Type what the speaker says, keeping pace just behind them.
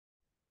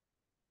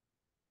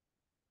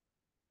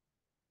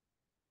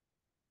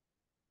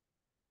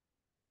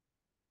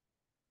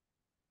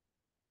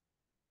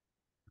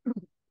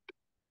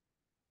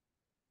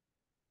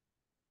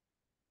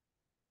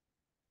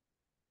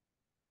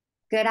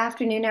Good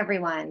afternoon,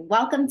 everyone.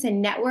 Welcome to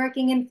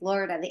Networking in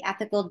Florida, the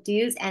ethical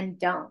do's and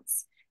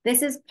don'ts.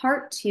 This is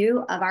part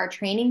 2 of our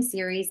training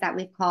series that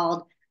we've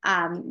called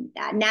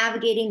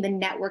Navigating the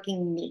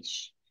Networking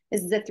Niche.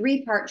 This is a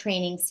 3-part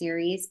training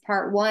series,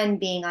 part 1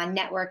 being on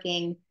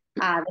networking,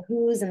 the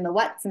who's and the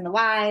what's and the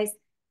why's,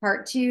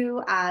 part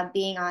 2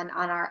 being on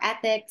our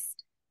ethics,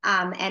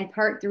 and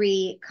part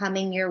 3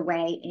 coming your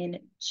way in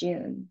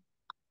June.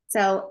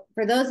 So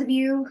for those of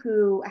you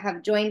who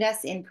have joined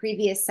us in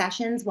previous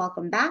sessions,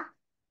 welcome back.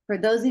 For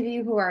those of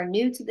you who are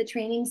new to the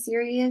training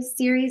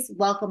series,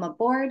 welcome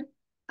aboard.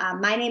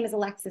 My name is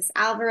Alexis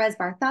Alvarez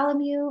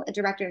Bartholomew, a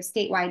director of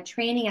statewide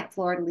training at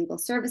Florida Legal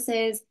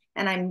Services,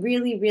 and I'm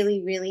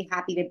really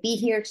happy to be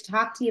here to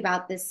talk to you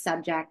about this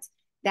subject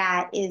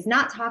that is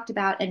not talked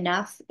about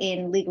enough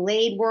in legal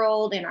aid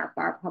world, in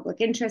our public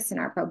interest, in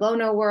our pro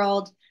bono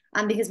world,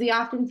 because we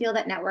often feel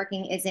that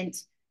networking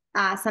isn't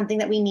something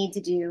that we need to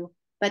do.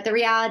 But the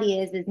reality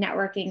is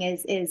networking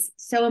is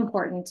so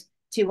important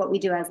to what we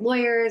do as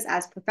lawyers,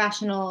 as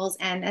professionals,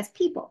 and as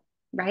people,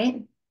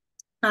 right?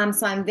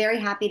 So I'm very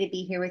happy to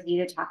be here with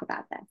you to talk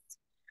about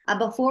this.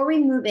 Before we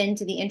move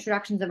into the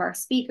introductions of our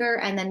speaker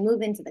and then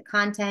move into the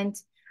content,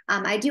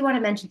 I do want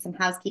to mention some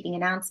housekeeping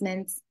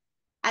announcements.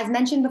 As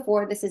mentioned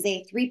before, this is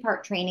a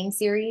 3-part training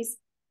series.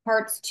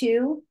 Parts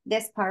 2,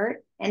 this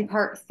part, and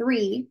part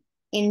 3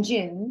 in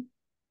June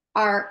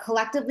are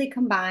collectively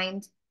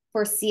combined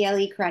for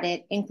CLE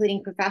credit,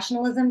 including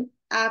professionalism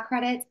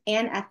credits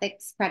and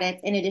ethics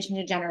credits, in addition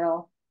to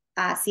general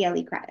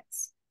CLE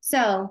credits.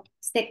 So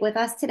stick with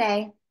us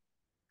today,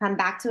 come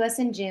back to us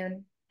in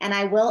June, and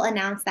I will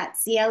announce that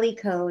CLE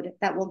code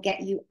that will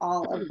get you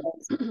all of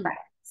those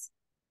credits.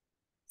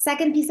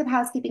 Second piece of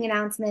housekeeping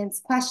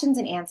announcements, questions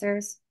and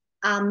answers.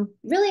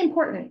 Really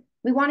important.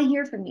 We want to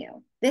hear from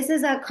you. This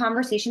is a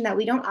conversation that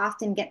we don't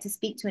often get to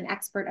speak to an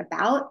expert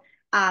about,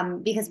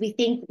 because we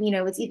think,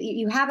 it's either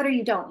you have it or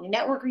you don't, you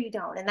network or you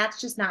don't, and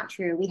that's just not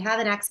true. We have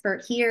an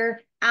expert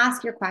here.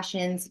 Ask your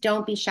questions.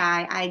 Don't be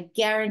shy. I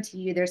guarantee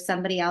you there's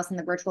somebody else in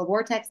the virtual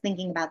vortex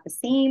thinking about the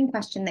same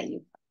question that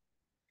you.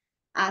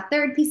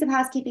 Third piece of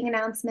housekeeping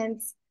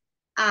announcements,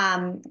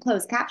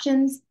 closed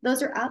captions.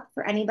 Those are up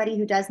for anybody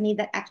who does need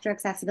that extra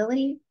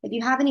accessibility. If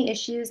you have any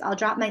issues, I'll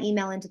drop my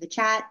email into the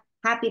chat.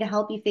 Happy to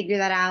help you figure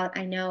that out.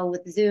 I know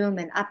with Zoom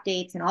and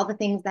updates and all the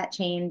things that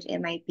change, it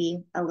might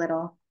be a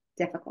little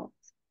difficult.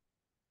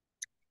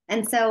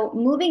 And so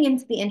moving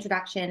into the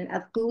introduction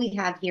of who we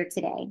have here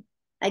today.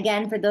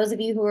 Again, for those of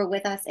you who were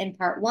with us in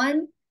part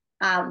 1,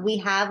 we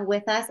have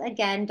with us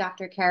again,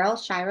 Dr. Carol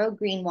Schiro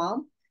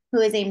Greenwald, who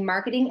is a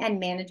marketing and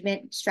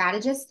management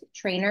strategist,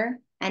 trainer,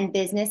 and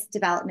business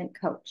development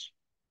coach.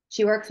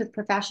 She works with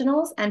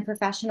professionals and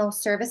professional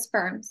service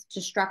firms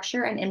to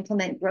structure and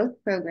implement growth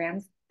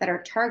programs that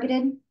are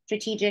targeted,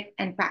 strategic,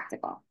 and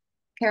practical.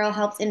 Carol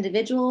helps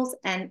individuals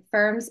and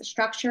firms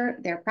structure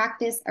their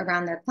practice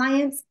around their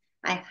clients.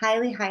 I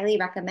highly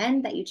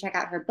recommend that you check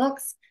out her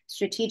books,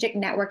 Strategic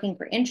Networking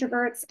for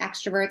Introverts,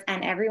 Extroverts,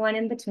 and Everyone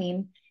in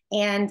Between,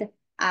 and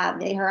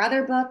her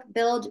other book,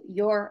 Build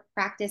Your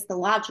Practice the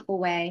Logical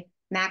Way,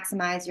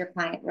 Maximize Your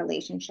Client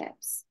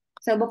Relationships.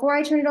 So before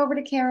I turn it over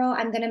to Carol,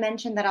 I'm going to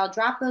mention that I'll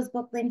drop those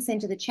book links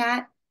into the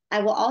chat. I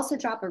will also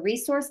drop a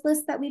resource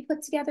list that we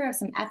put together of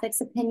some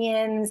ethics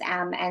opinions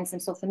and some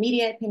social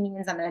media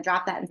opinions. I'm going to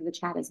drop that into the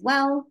chat as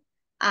well,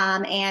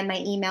 and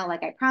my email,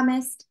 like I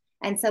promised.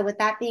 And so with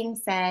that being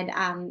said,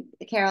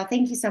 Carol,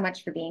 thank you so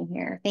much for being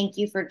here. Thank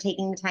you for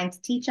taking the time to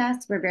teach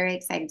us. We're very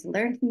excited to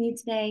learn from you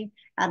today.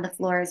 The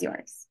floor is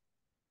yours.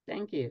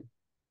 Thank you.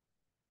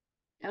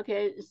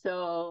 Okay,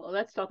 so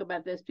let's talk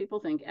about this.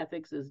 People think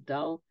ethics is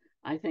dull.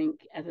 I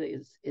think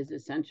ethics is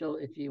essential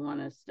if you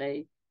want to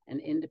stay an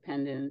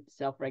independent,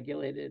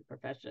 self-regulated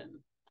profession.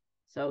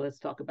 So let's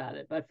talk about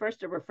it. But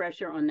first, a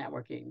refresher on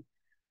networking.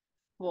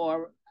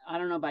 I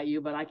don't know about you,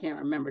 but I can't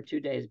remember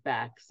 2 days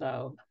back.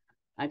 So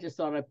I just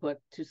thought I'd put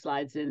 2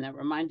 slides in that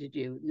reminded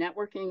you.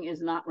 Networking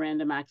is not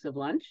random acts of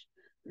lunch.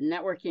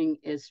 Networking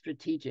is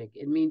strategic.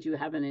 It means you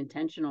have an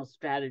intentional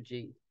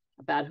strategy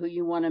about who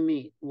you want to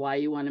meet, why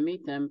you want to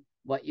meet them,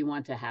 what you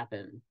want to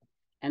happen.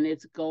 And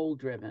it's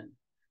goal-driven.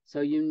 So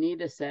you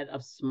need a set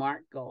of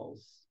SMART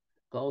goals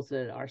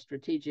that are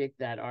strategic,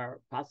 that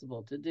are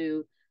possible to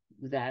do,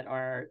 that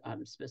are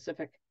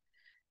specific.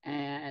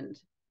 And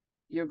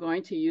you're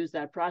going to use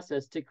that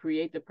process to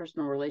create the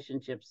personal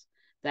relationships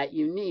that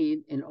you need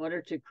in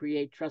order to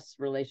create trust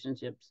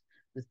relationships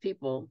with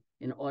people,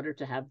 in order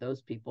to have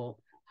those people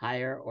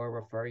hire or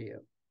refer you.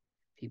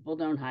 People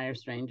don't hire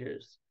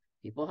strangers.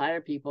 People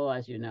hire people,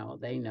 as you know,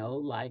 they know,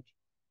 like,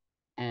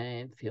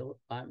 and feel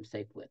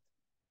safe with.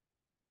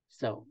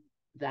 So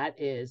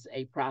that is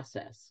a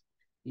process.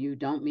 You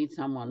don't meet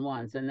someone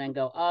once and then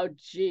go, oh,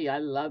 gee, I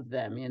love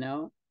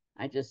them,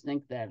 I just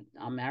think that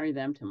I'll marry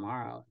them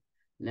tomorrow.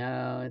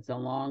 No, it's a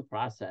long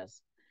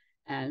process.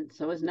 And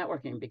so is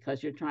networking,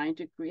 because you're trying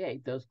to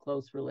create those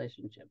close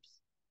relationships.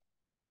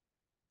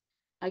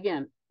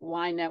 Again,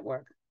 why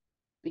network?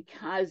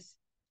 Because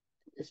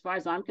as far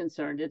as I'm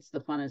concerned, it's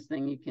the funnest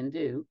thing you can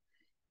do,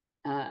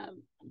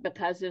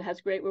 because it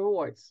has great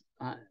rewards.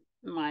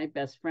 my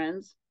best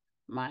friends,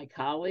 my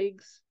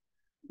colleagues,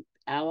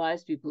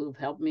 allies, people who've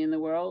helped me in the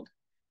world,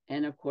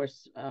 and of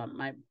course,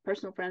 my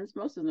personal friends.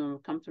 Most of them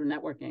have come through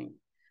networking.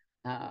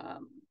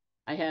 Um,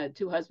 I had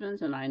 2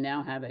 husbands, and I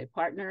now have a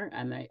partner,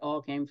 and they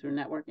all came through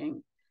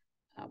networking.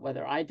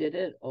 Whether I did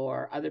it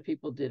or other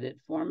people did it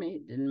for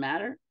me, didn't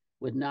matter.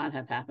 Would not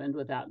have happened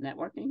without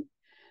networking.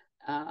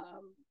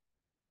 Um,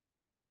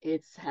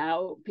 it's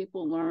how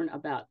people learn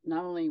about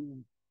not only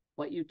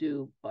what you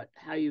do, but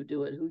how you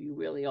do it, who you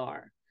really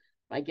are,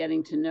 by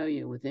getting to know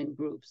you within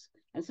groups.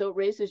 And so it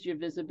raises your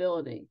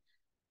visibility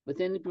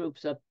within the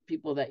groups of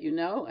people that you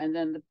know, and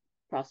then the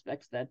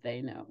prospects that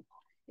they know.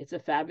 It's a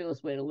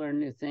fabulous way to learn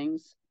new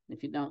things.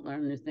 If you don't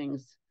learn new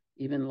things,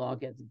 even law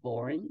gets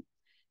boring.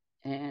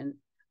 And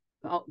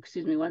oh,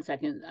 excuse me, 1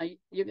 second.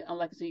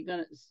 Alexa,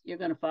 you're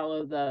gonna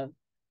follow the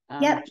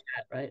Yep.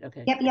 chat, right?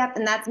 Okay. Yep.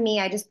 And that's me.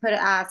 I just put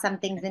some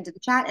things into the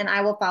chat, and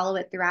I will follow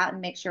it throughout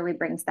and make sure we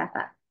bring stuff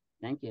up.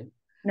 Thank you.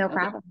 No Okay.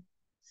 problem.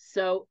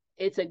 So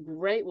it's a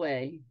great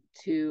way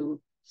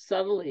to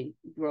subtly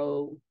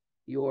grow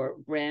your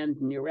brand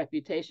and your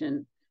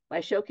reputation by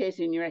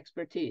showcasing your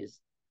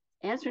expertise,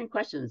 answering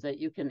questions that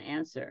you can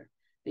answer,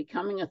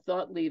 becoming a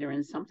thought leader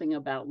in something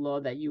about law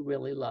that you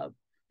really love.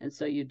 And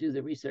so you do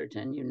the research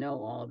and you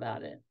know all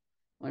about it.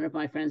 One of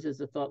my friends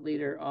is a thought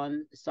leader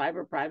on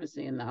cyber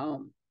privacy in the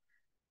home.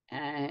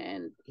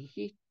 And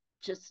he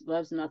just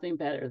loves nothing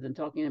better than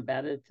talking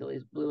about it till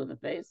he's blue in the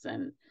face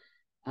and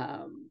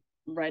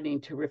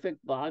writing terrific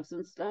blogs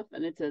and stuff.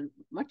 And it's a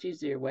much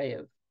easier way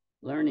of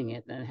learning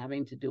it than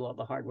having to do all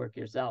the hard work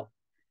yourself.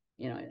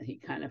 You know, he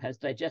kind of has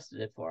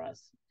digested it for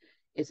us.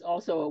 It's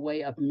also a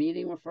way of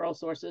meeting referral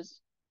sources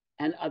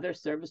and other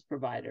service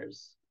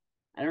providers.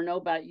 I don't know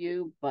about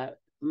you, but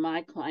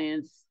my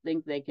clients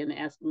think they can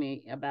ask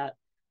me about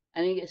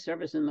any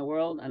service in the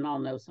world and I'll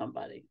know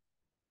somebody.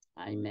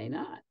 I may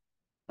not,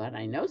 but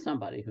I know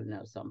somebody who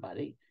knows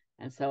somebody.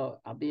 And so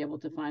I'll be able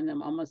to find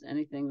them almost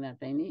anything that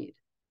they need.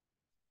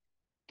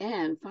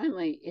 And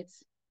finally,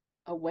 it's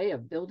a way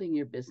of building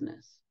your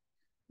business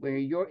where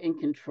you're in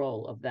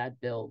control of that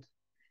build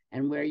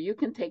and where you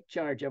can take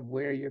charge of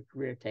where your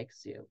career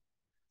takes you.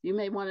 You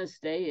may want to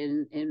stay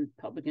in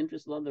public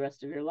interest law the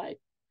rest of your life,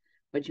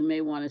 but you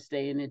may want to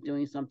stay in it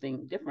doing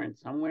something different,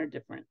 somewhere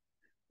different.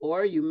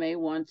 Or you may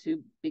want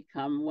to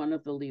become one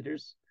of the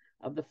leaders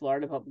of the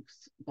Florida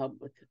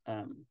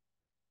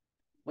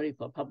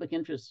public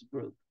interest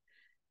group.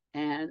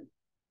 And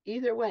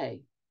either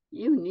way,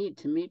 you need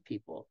to meet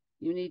people.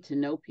 You need to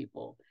know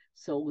people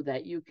so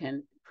that you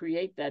can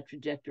create that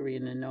trajectory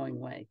in a knowing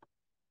way.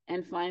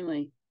 And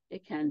finally,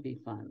 it can be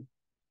fun.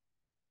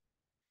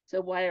 So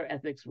why are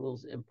ethics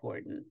rules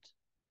important?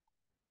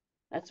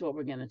 That's what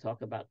we're going to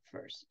talk about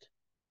first.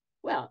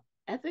 Well,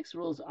 ethics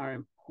rules are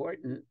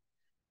important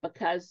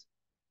because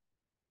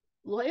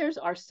lawyers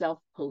are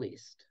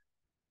self-policed.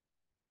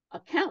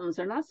 Accountants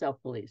are not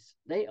self-policed.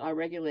 They are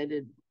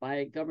regulated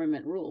by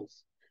government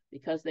rules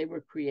because they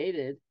were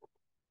created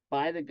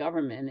by the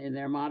government in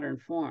their modern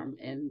form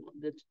in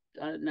the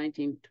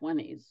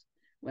 1920s,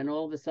 when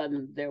all of a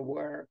sudden there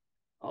were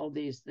all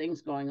these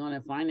things going on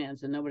in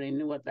finance and nobody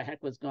knew what the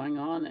heck was going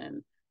on.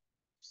 And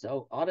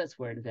so audits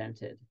were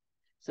invented.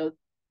 So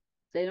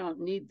they don't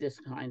need this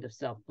kind of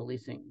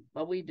self-policing,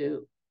 but we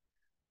do.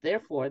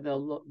 Therefore, the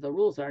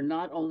rules are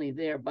not only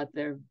there, but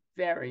they're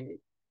very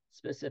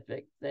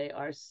specific. They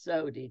are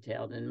so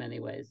detailed in many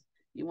ways.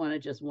 You want to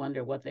just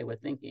wonder what they were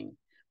thinking.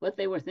 What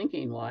they were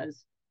thinking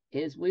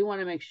is we want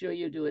to make sure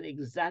you do it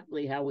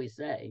exactly how we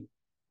say,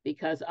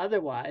 because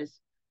otherwise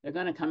they're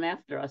going to come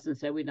after us and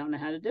say we don't know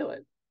how to do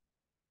it.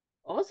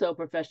 Also,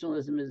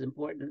 professionalism is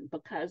important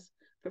because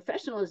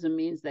professionalism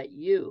means that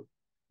you,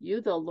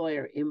 the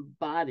lawyer,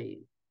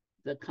 embody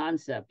the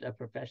concept of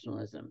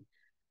professionalism.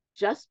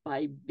 Just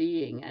by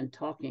being and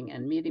talking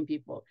and meeting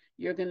people,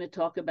 you're going to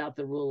talk about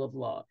the rule of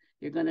law.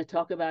 You're going to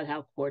talk about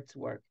how courts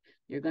work.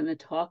 You're going to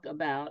talk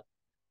about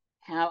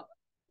how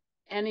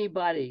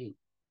anybody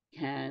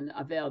can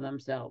avail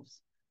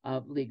themselves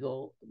of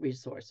legal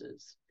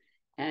resources.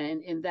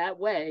 And in that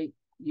way,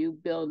 you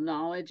build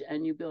knowledge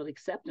and you build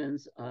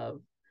acceptance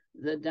of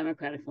the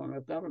democratic form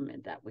of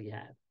government that we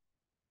have.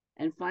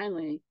 And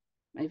finally,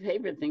 my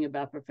favorite thing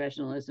about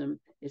professionalism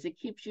is it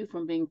keeps you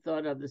from being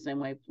thought of the same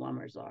way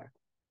plumbers are.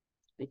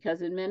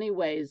 Because in many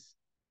ways,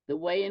 the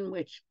way in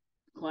which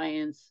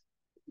clients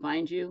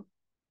find you,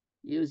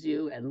 use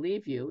you, and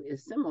leave you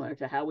is similar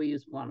to how we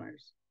use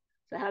plumbers.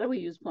 So how do we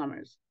use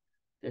plumbers?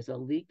 There's a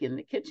leak in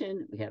the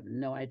kitchen. We have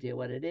no idea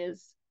what it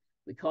is.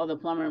 We call the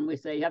plumber and we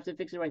say, you have to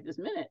fix it right this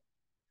minute.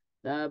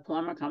 The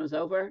plumber comes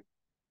over,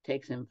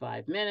 takes him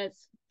 5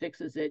 minutes,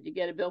 fixes it. You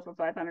get a bill for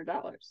 $500.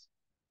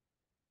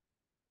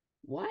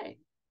 Why?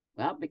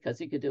 Well, because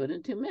he could do it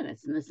in 2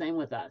 minutes. And the same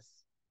with us.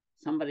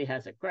 Somebody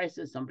has a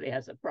crisis, somebody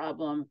has a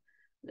problem,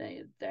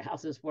 their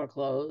house is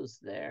foreclosed,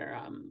 their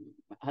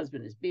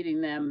husband is beating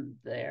them,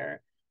 they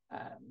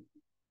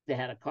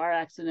had a car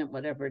accident,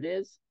 whatever it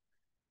is.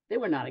 They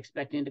were not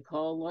expecting to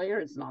call a lawyer.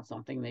 It's not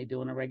something they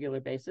do on a regular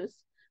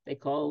basis. They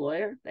call a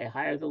lawyer, they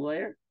hire the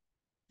lawyer,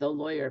 the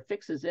lawyer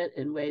fixes it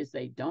in ways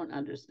they don't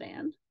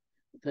understand,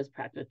 because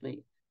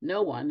practically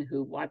no one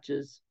who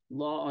watches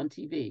law on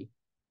TV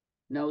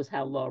knows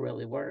how law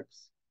really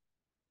works.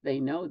 They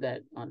know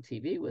that on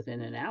TV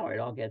within an hour it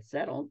all gets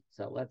settled,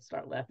 so let's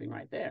start laughing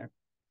right there.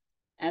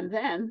 And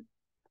then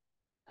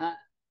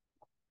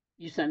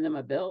you send them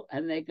a bill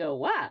and they go,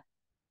 wow,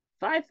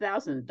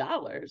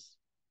 $5,000.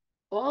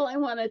 All I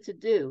wanted to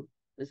do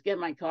was get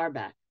my car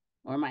back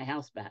or my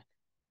house back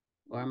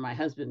or my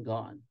husband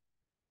gone.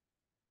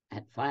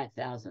 At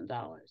 $5,000,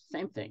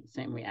 same thing,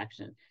 same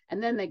reaction.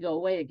 And then they go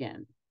away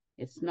again.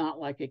 It's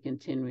not like a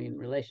continuing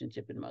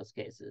relationship in most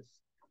cases.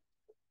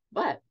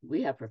 But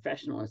we have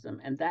professionalism,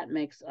 and that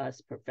makes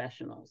us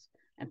professionals.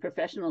 And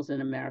professionals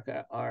in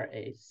America are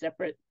a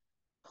separate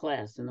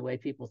class in the way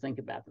people think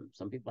about them.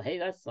 Some people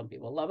hate us, some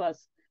people love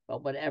us,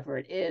 but whatever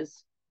it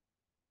is,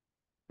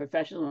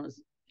 professionals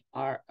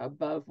are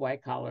above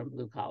white collar and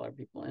blue collar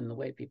people in the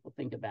way people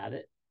think about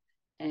it.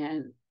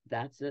 And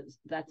that's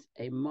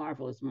a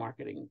marvelous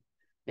marketing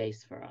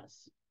base for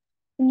us.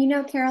 You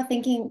know, Carol,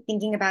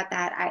 thinking about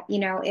that,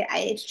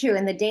 it's true.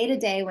 In the day to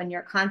day, when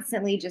you're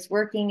constantly just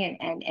working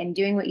and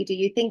doing what you do,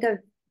 you think of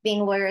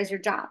being a lawyer as your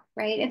job,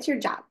 right? It's your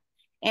job.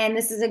 And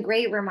this is a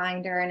great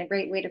reminder and a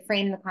great way to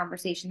frame the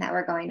conversation that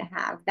we're going to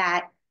have.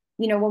 That,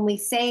 when we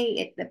say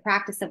it's the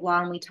practice of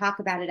law and we talk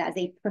about it as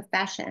a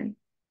profession,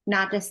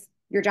 not just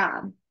your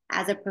job,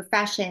 as a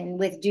profession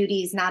with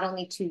duties not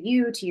only to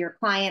you, to your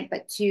client,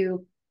 but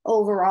to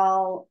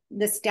overall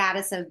the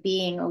status of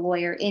being a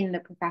lawyer in the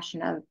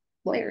profession of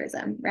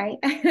lawyerism, right?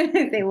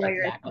 They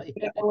lawyer Exactly.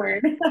 a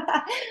word.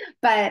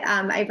 But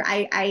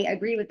I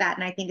agree with that.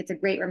 And I think it's a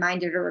great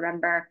reminder to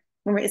remember,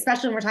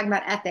 especially when we're talking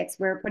about ethics,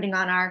 we're putting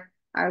on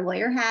our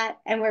lawyer hat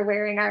and we're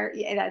wearing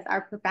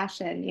our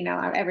profession,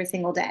 every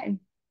single day.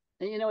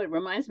 And it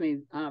reminds me,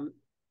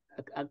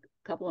 a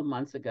couple of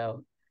months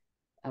ago,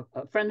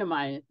 a friend of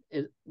mine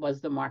was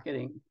the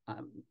marketing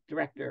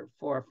director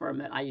for a firm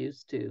that I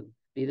used to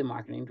be the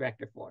marketing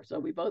director for. So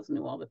we both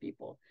knew all the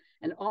people.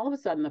 And all of a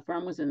sudden, the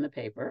firm was in the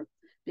paper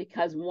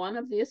because one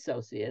of the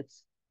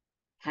associates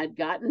had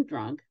gotten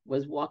drunk,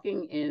 was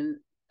walking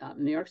in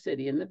New York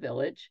City in the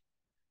Village,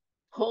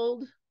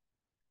 pulled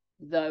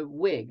the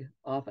wig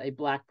off a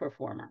Black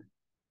performer,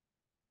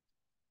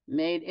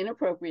 made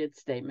inappropriate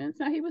statements.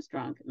 Now, he was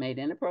drunk, made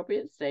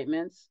inappropriate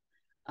statements,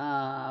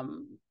 laughed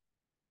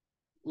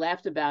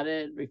about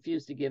it,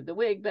 refused to give the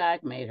wig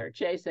back, made her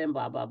chase him,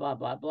 blah, blah, blah,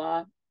 blah,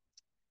 blah.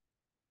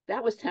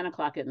 That was 10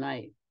 o'clock at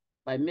night.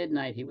 By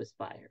midnight, he was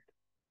fired.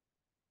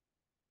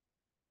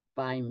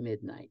 By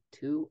midnight,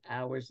 2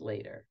 hours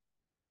later.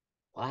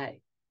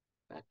 Why?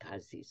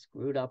 Because he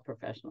screwed up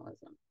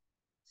professionalism.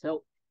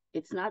 So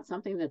it's not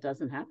something that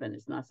doesn't happen.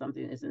 It's not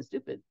something that isn't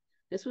stupid.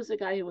 This was a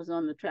guy who was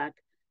on the track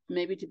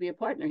maybe to be a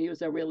partner. He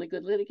was a really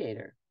good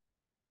litigator.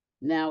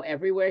 Now,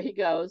 everywhere he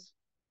goes,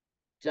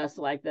 just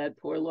like that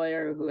poor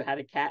lawyer who had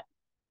a cat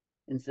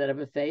instead of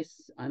a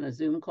face on a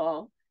Zoom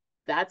call,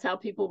 that's how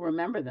people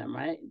remember them,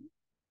 right?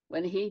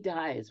 When he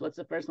dies, what's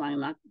the first line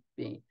not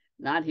being?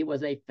 Not he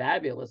was a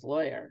fabulous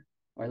lawyer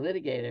or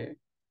litigator,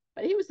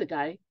 but he was the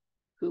guy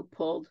who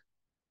pulled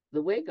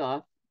the wig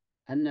off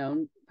a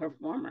known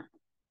performer,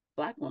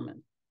 Black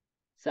woman.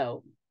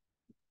 So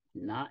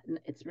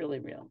it's really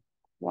real.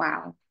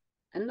 Wow.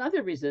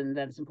 Another reason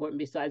that it's important,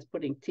 besides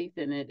putting teeth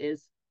in it,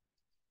 is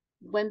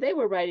when they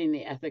were writing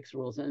the ethics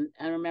rules, and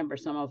remember,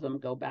 some of them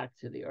go back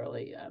to the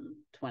early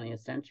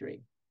 20th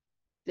century,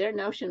 their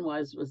notion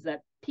was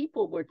that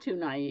people were too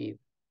naive,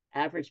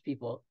 average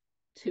people,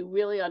 to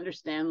really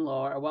understand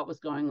law or what was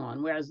going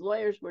on, whereas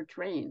lawyers were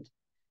trained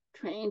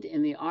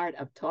in the art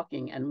of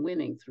talking and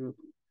winning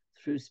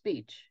through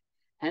speech.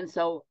 And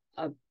so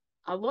a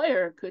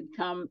lawyer could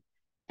come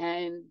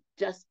and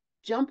just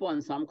jump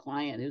on some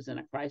client who's in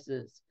a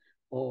crisis,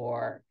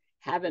 or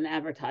have an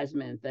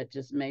advertisement that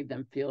just made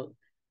them feel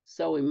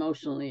so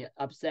emotionally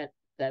upset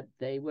that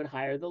they would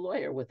hire the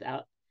lawyer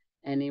without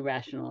any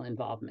rational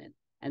involvement.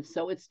 And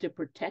so it's to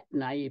protect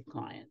naive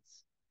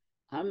clients.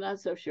 I'm not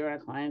so sure our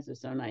clients are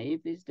so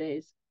naive these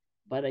days,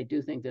 but I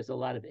do think there's a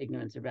lot of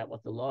ignorance about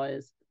what the law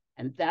is.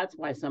 And that's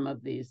why some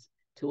of these,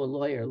 to a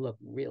lawyer, look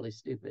really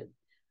stupid.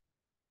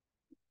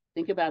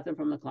 Think about them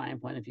from the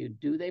client point of view.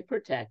 Do they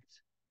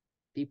protect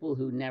people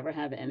who never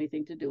have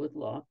anything to do with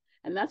law?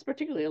 And that's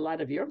particularly a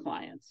lot of your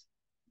clients.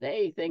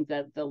 They think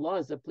that the law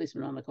is the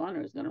policeman on the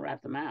corner who's going to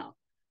rat them out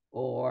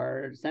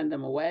or send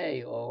them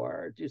away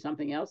or do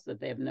something else that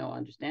they have no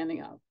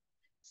understanding of.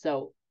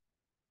 So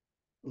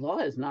law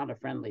is not a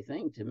friendly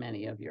thing to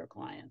many of your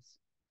clients.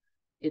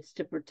 It's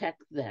to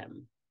protect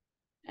them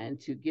and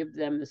to give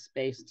them the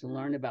space to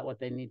learn about what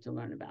they need to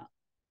learn about.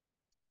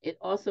 It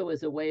also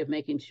is a way of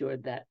making sure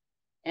that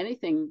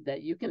anything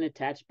that you can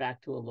attach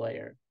back to a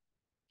lawyer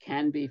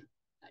can be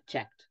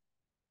checked.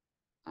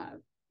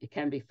 It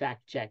can be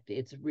fact-checked.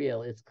 It's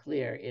real, it's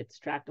clear, it's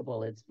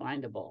trackable, it's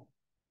findable.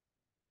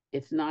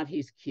 It's not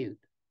he's cute.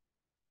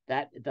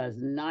 That does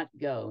not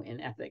go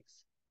in ethics,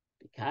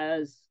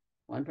 because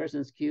one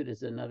person's cute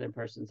is another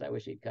person's I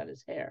wish he'd cut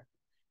his hair.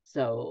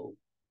 So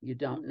you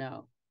don't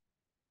know.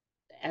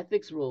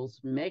 ethics rules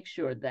make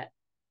sure that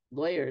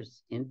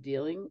lawyers, in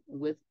dealing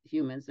with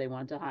humans they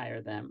want to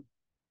hire them,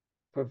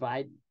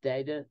 provide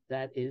data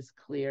that is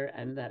clear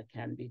and that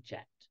can be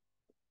checked.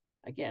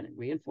 Again, it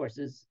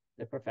reinforces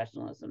the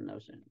professionalism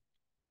notion.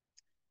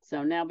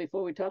 So now,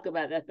 before we talk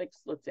about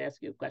ethics, let's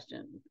ask you a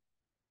question.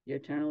 Your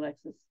turn,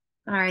 Alexis.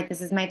 All right,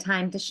 this is my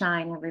time to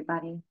shine,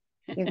 everybody.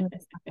 Give me a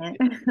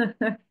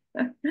second.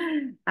 All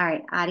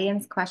right,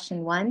 audience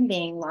question 1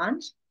 being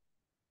launched.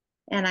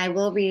 And I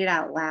will read it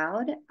out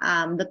loud.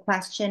 The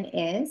question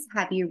is,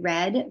 have you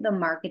read the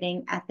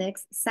marketing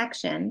ethics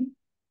section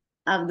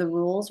of the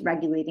rules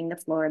regulating the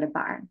Florida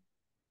bar?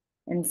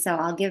 And so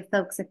I'll give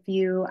folks a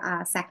few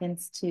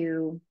seconds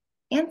to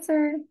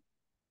answer.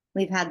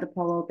 We've had the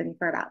poll open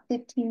for about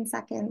 15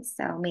 seconds,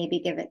 so maybe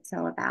give it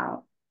till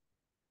about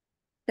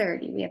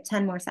 30. We have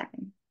 10 more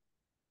seconds.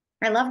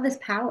 I love this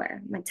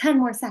power. I'm like 10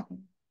 more seconds.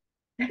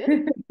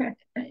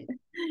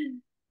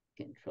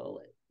 Control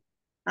it.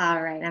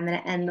 All right, I'm going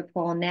to end the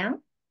poll now,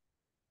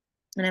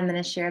 and I'm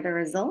going to share the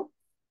results.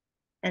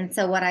 And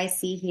so what I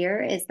see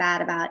here is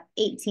that about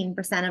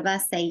 18% of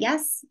us say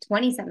yes,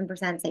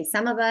 27% say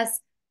some of us,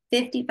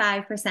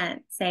 55%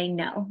 say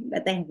no,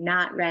 that they have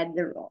not read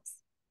the rules.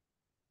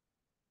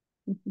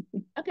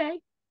 Okay,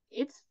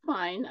 it's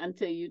fine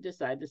until you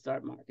decide to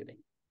start marketing.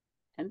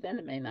 And then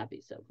it may not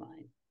be so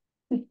fine.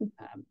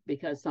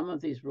 Because some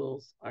of these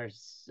rules are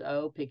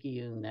so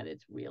picayune that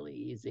it's really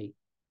easy,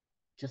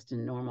 just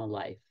in normal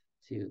life,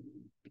 to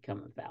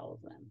become afoul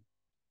of them.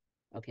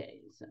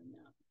 Okay, so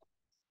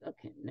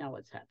now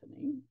what's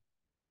happening?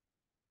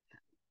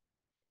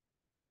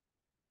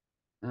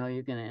 Oh,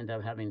 you're going to end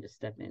up having to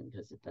step in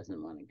because it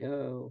doesn't want to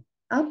go.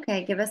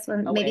 Okay, give us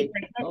one. Oh, maybe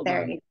wait, hold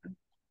on.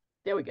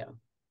 There we go.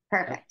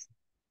 Perfect. Okay.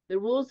 The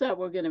rules that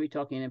we're going to be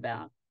talking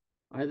about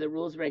are the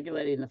rules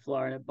regulating the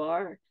Florida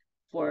bar,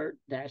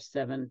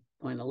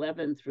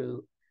 4-7.11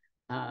 through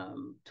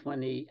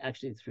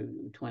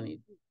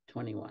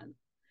 2021.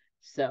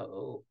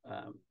 So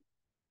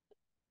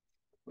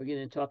we're going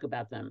to talk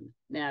about them.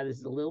 Now, this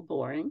is a little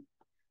boring.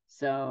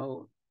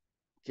 So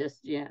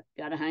just,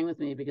 got to hang with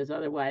me, because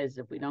otherwise,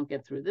 if we don't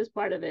get through this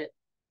part of it,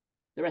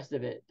 the rest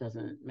of it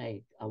doesn't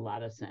make a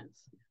lot of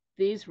sense.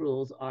 These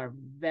rules are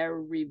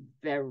very,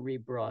 very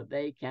broad.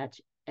 They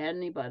catch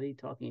anybody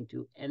talking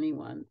to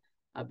anyone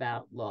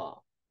about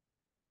law,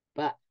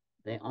 but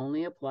they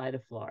only apply to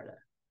Florida.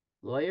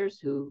 Lawyers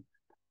who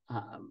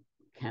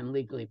can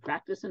legally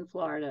practice in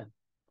Florida,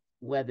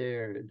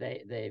 whether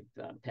they've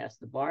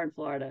passed the bar in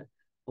Florida,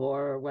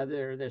 or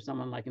whether there's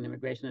someone like an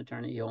immigration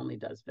attorney who only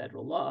does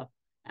federal law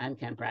and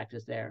can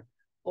practice there,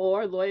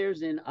 or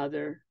lawyers in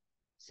other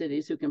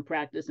cities who can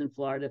practice in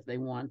Florida if they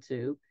want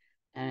to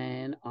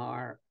and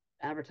are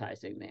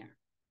advertising there.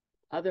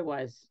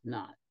 Otherwise,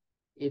 not.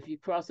 If you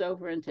cross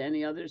over into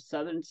any other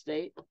southern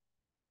state,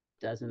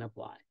 doesn't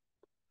apply.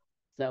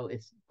 So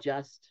it's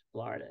just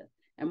Florida.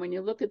 And when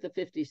you look at the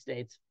 50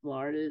 states,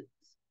 Florida's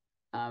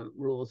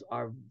rules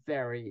are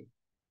very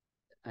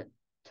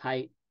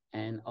tight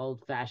and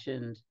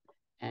old-fashioned,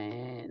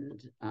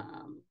 and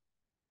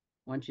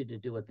want you to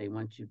do what they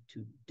want you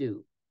to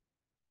do.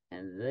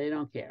 And they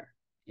don't care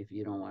if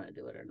you don't want to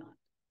do it or not.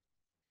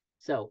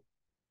 So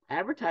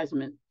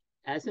advertisement,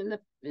 as in the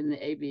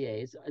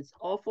ABAs, it's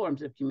all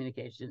forms of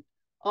communication,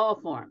 all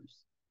forms,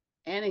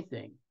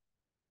 anything.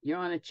 You're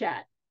on a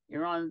chat,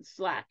 you're on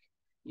Slack,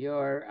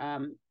 you're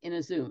in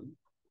a Zoom,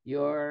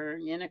 you're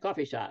in a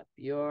coffee shop,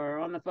 you're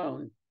on the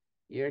phone,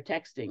 you're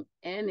texting,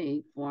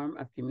 any form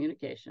of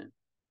communication,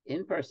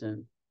 in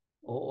person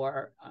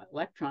or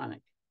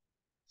electronic,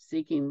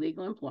 seeking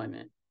legal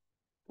employment,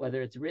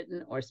 whether it's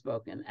written or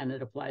spoken, and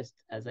it applies,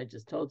 as I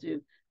just told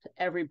you, to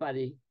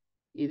everybody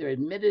either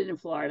admitted in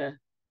Florida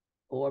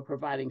or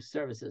providing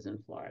services in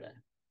Florida,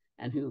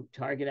 and who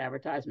target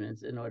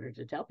advertisements in order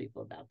to tell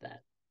people about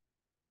that.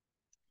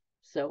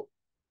 So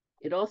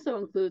it also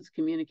includes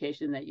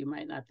communication that you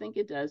might not think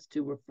it does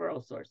to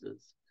referral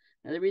sources.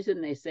 Now, the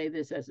reason they say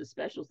this as a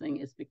special thing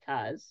is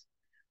because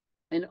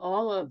in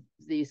all of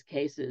these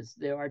cases,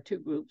 there are two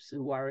groups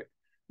who are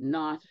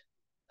not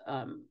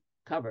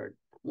covered.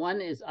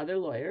 One is other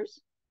lawyers,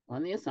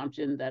 on the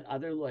assumption that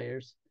other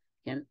lawyers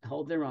can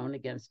hold their own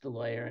against a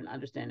lawyer and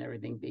understand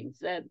everything being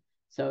said,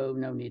 so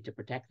no need to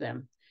protect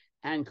them,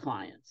 and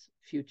clients,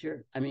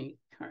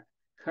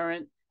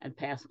 current and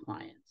past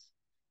clients.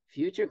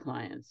 Future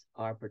clients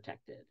are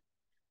protected.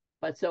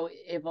 But so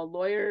if a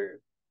lawyer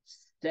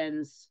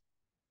sends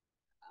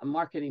a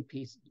marketing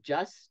piece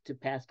just to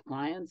past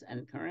clients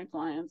and current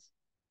clients,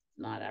 it's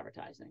not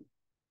advertising.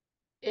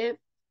 If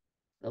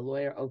the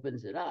lawyer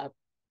opens it up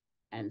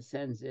and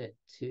sends it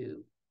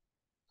to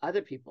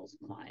other people's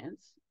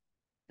clients,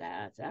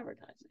 that's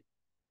advertising.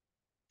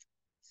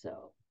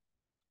 So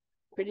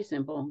pretty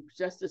simple.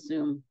 Just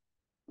assume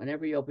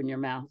whenever you open your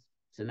mouth,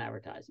 it's an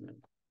advertisement.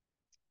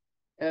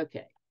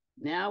 Okay,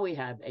 now we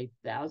have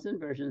 1,000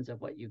 versions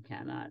of what you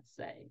cannot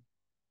say.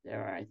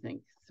 There are, I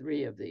think,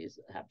 3 of these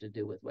that have to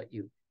do with what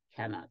you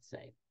cannot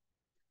say.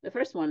 The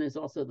first one is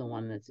also the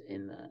one that's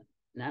in the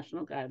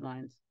national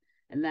guidelines,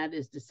 and that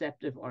is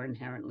deceptive or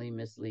inherently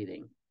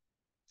misleading.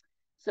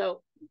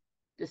 So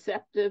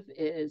deceptive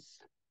is,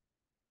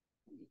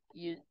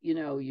 you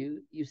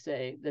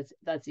say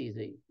that's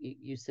easy.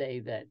 You say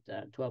that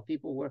 12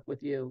 people work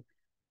with you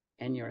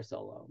and you're a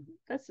solo.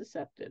 That's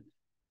deceptive.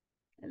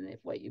 And if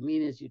what you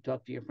mean is you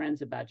talk to your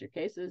friends about your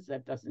cases,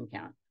 that doesn't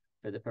count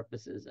for the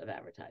purposes of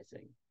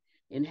advertising.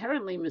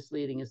 Inherently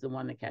misleading is the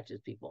one that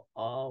catches people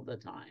all the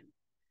time.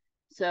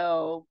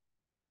 So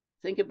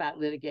think about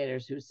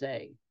litigators who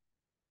say,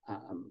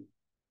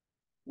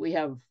 we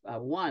have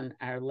won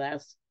our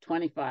last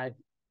 25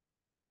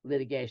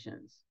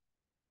 litigations.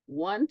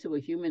 One to a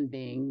human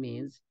being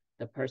means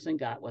the person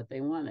got what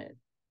they wanted.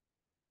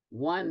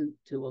 One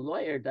to a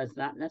lawyer does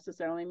not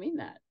necessarily mean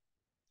that.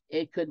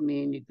 It could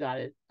mean you got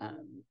it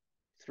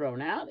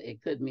thrown out.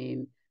 It could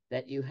mean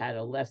that you had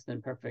a less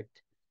than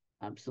perfect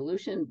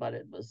solution, but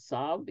it was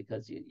solved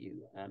because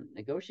you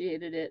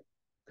negotiated it.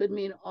 Could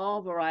mean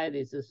all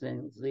varieties of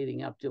things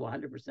leading up to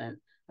 100%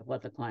 of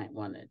what the client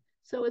wanted.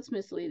 So it's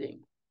misleading.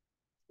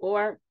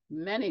 Or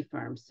many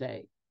firms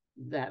say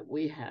that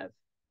we have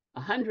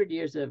 100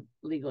 years of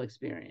legal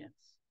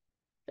experience.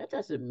 That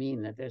doesn't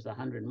mean that there's a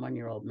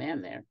 101-year-old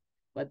man there.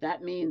 What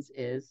that means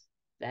is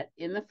that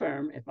in the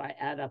firm, if I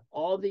add up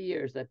all the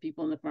years that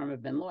people in the firm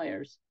have been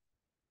lawyers,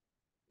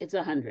 it's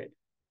 100.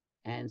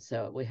 And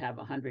so we have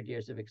 100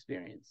 years of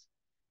experience.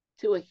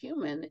 To a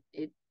human,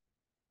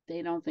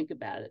 they don't think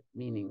about it,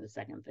 meaning the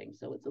second thing.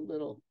 So it's a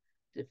little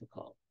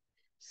difficult.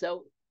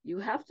 So you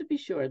have to be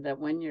sure that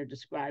when you're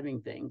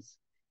describing things,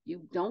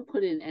 you don't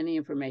put in any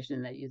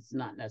information that is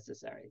not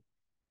necessary,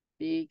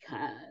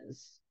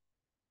 because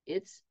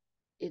it's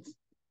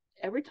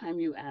every time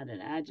you add an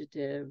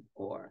adjective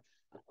or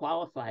a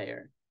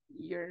qualifier,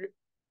 you're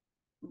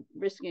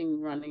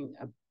risking running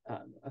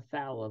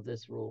afoul of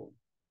this rule.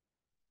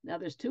 Now,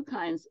 there's two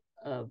kinds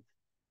of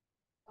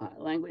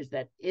language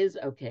that is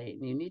okay,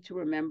 and you need to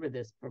remember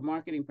this for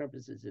marketing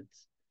purposes.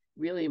 It's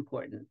really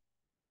important.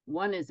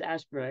 One is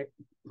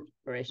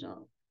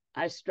aspirational.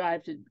 I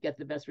strive to get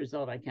the best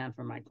result I can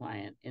for my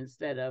client,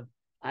 instead of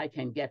I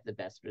can get the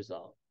best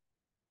result.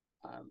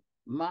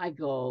 My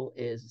goal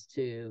is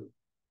to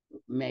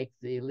make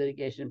the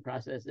litigation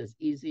process as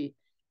easy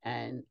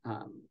and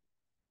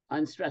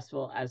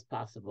unstressful as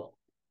possible.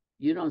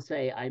 You don't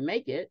say, I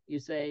make it.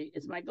 You say,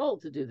 it's my goal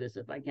to do this.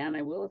 If I can,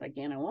 I will. If I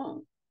can't, I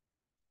won't.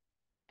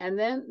 And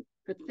then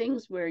for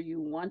things where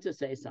you want to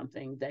say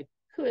something that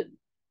could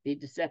be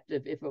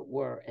deceptive if it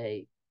were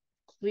a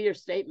clear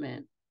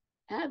statement,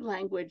 add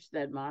language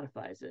that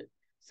modifies it.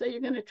 So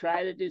you're going to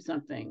try to do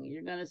something.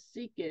 You're going to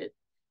seek it.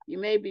 You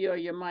maybe, or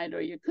you might,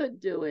 or you could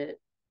do it.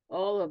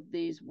 All of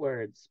these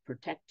words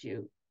protect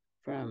you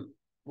from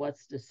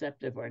what's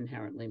deceptive or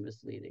inherently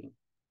misleading.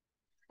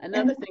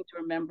 Another thing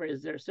to remember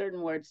is there are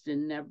certain words to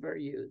never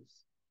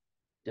use.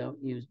 Don't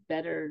use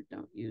better,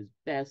 don't use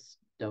best,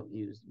 don't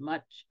use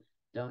much,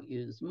 don't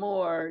use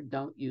more,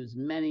 don't use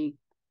many.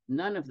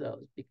 None of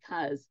those,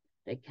 because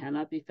they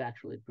cannot be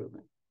factually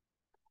proven.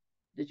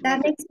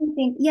 That makes me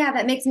think, yeah,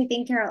 that makes me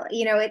think, Carol,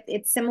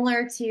 it's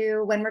similar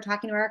to when we're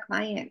talking to our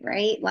client,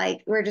 right?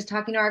 Like we're just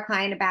talking to our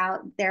client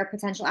about their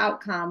potential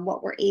outcome,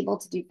 what we're able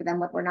to do for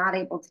them, what we're not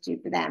able to do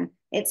for them.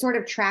 It sort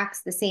of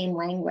tracks the same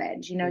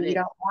language. You don't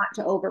want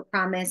to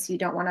overpromise. You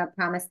don't want to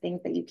promise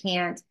things that you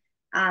can't.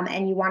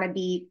 And you want to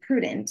be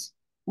prudent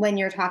when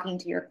you're talking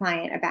to your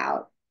client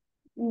about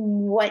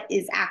what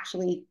is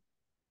actually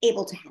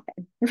able to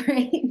happen,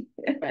 right?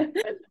 Right.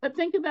 But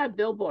think about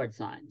billboard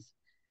signs.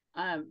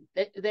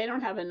 They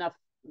don't have enough,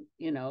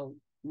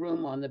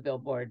 room on the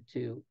billboard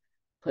to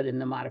put in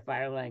the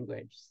modifier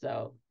language.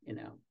 So,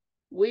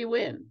 we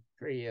win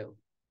for you.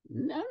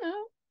 No,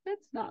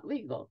 that's not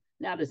legal.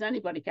 Now, does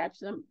anybody catch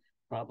them?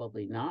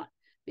 Probably not,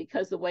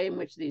 because the way in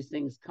which these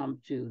things come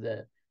to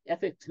the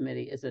ethics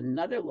committee is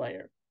another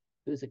lawyer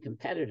who's a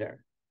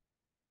competitor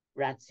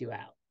rats you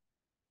out.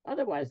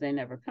 Otherwise, they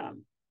never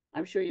come.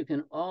 I'm sure you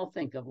can all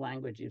think of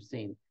language you've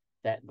seen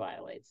that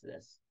violates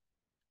this.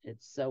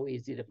 It's so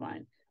easy to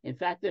find. In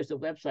fact, there's a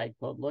website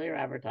called Lawyer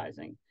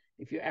Advertising.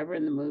 If you're ever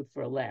in the mood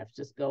for a laugh,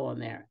 just go on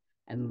there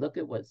and look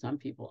at what some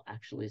people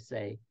actually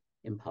say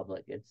in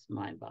public. It's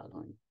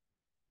mind-boggling.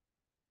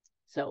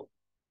 So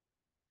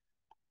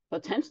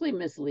potentially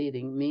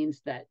misleading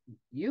means that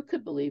you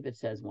could believe it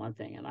says one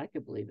thing and I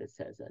could believe it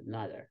says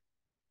another.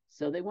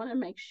 So they want to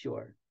make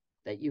sure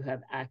that you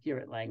have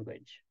accurate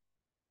language.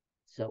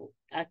 So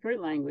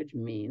accurate language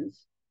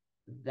means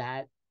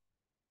that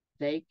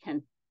they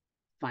can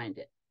find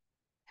it.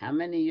 How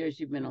many years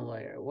you've been a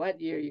lawyer, what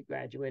year you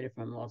graduated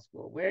from law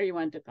school, where you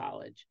went to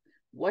college,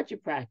 what you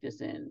practice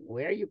in,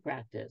 where you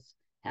practice,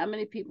 how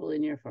many people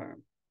in your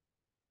firm,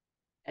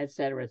 et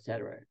cetera, et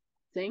cetera.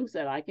 Things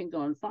that I can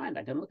go and find.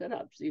 I can look it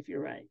up, see if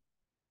you're right.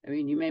 I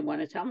mean, you may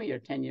want to tell me you're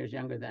 10 years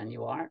younger than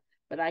you are,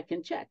 but I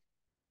can check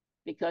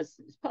because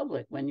it's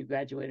public when you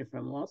graduated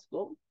from law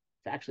school.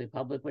 It's actually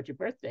public what your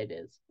birth date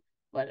is.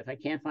 But if I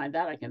can't find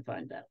that, I can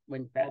find that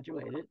when you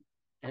graduated.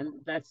 And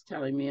that's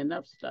telling me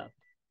enough stuff.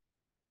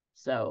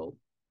 So,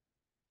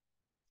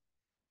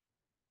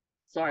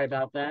 sorry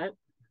about that.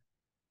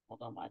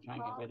 Hold on, while I try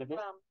and get rid of it.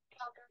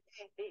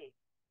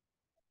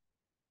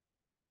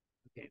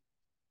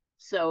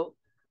 So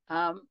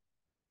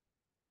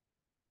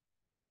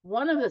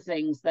one of the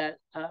things that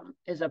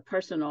is a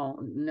personal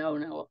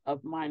no-no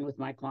of mine with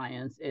my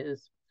clients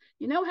is,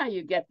 you know how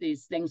you get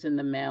these things in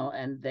the mail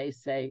and they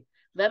say,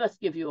 let us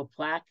give you a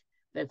plaque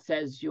that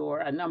says you're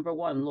a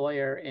 #1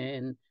 lawyer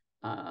in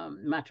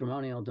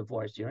matrimonial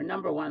divorce, you're a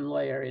 #1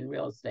 lawyer in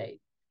real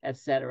estate,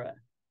 etc.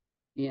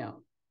 You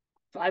know,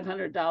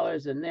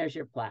 $500 and there's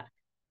your plaque.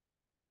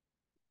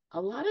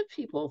 A lot of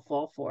people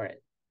fall for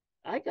it.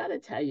 I got to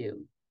tell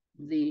you,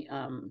 the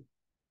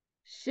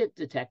shit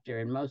detector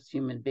in most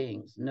human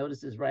beings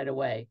notices right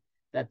away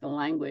that the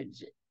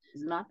language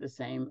is not the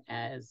same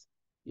as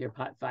your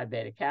Phi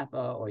Beta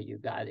Kappa, or you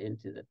got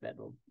into the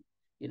federal,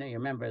 you're a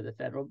member of the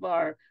federal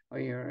bar, or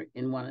you're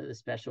in one of the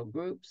special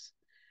groups.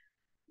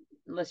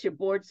 Unless you're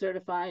board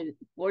certified,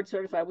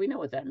 we know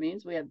what that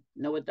means. We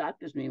know what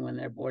doctors mean when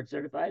they're board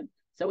certified.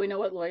 So we know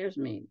what lawyers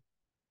mean.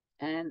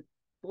 And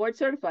board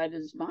certified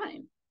is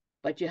fine,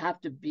 but you have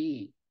to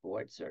be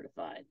board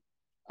certified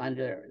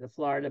under the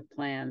Florida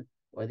plan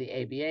or the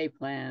ABA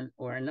plan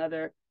or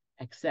another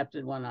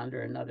accepted one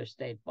under another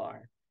state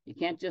bar. You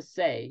can't just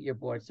say you're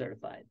board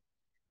certified.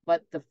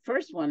 But the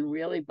first one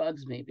really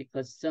bugs me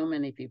because so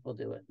many people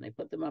do it and they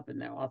put them up in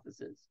their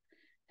offices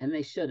and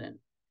they shouldn't.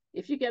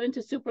 If you get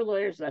into super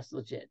lawyers, that's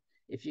legit.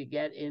 If you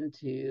get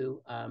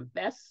into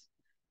Best,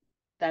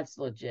 that's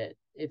legit.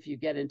 If you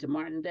get into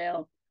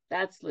Martindale,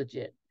 that's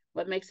legit.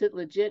 What makes it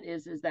legit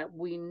is that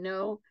we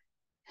know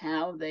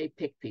how they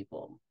pick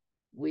people.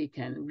 We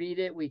can read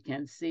it, we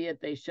can see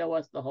it, they show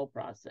us the whole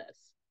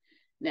process.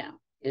 Now,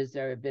 is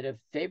there a bit of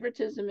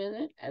favoritism in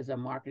it? As a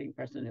marketing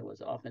person who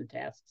was often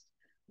tasked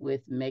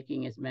with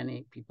making as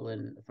many people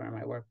in the firm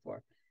I work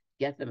for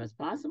get them as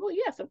possible?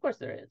 Yes, of course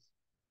there is.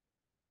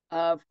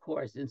 Of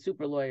course, in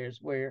super lawyers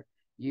where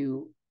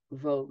you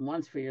vote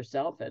once for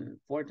yourself and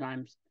 4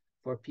 times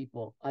for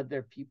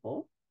other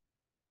people,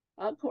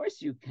 of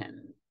course you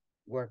can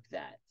work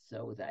that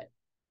so that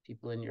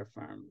people in your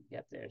firm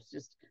get there. It's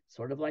just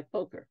sort of like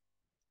poker.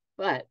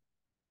 But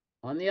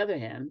on the other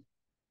hand,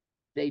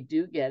 they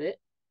do get it,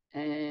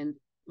 and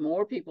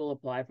more people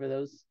apply for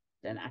those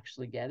than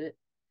actually get it.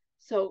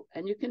 So,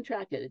 and you can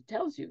track it. It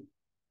tells you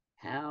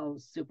how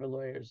super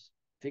lawyers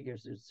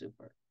figures are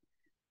super.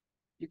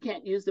 You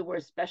can't use the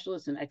word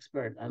specialist and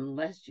expert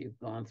unless you've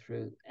gone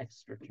through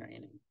extra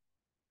training.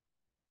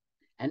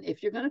 And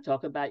if you're going to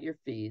talk about your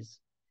fees,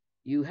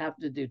 you have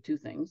to do 2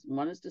 things.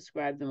 One is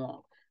describe them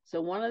all.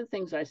 So one of the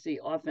things I see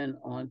often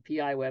on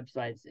PI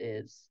websites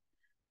is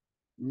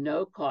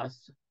no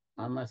cost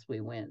unless we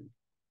win.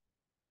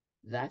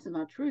 That's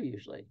not true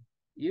usually.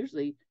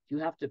 Usually you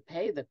have to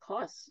pay the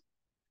costs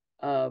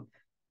of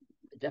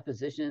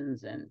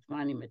depositions and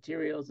finding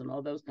materials and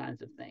all those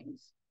kinds of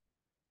things,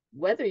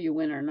 whether you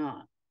win or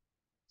not.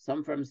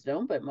 Some firms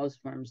don't, but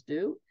most firms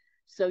do.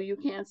 So you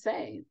can't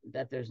say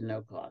that there's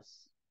no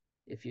costs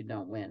if you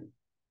don't win.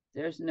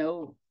 There's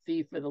no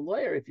fee for the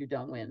lawyer if you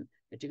don't win,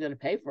 but you're going to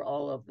pay for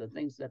all of the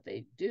things that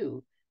they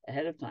do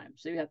ahead of time.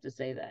 So you have to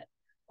say that.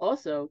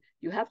 Also,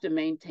 you have to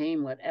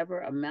maintain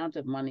whatever amount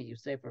of money you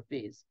save for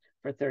fees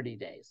for 30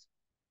 days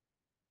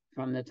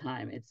from the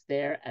time it's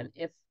there. And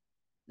if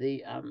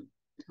the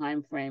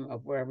time frame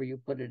of wherever you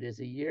put it is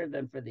a year,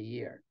 then for the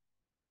year.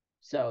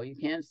 So you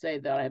can't say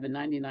that I have a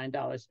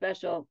 $99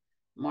 special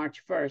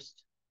March 1st,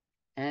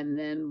 and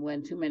then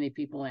when too many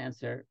people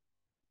answer,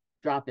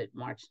 drop it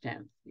March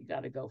 10th. You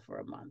got to go for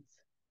a month.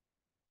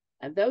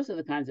 And those are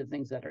the kinds of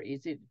things that are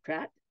easy to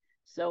track.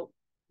 So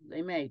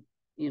they may,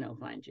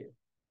 find you.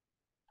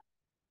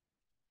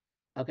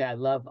 Okay, I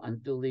love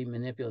unduly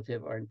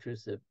manipulative or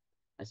intrusive,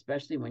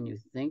 especially when you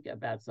think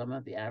about some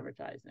of the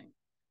advertising.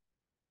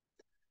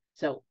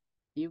 So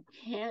you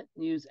can't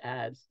use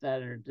ads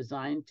that are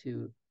designed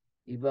to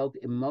evoke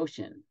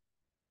emotion,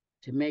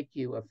 to make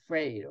you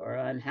afraid or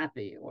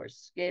unhappy or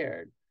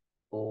scared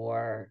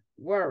or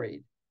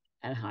worried,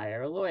 and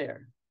hire a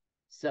lawyer.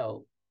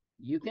 So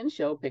you can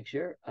show a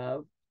picture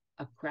of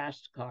a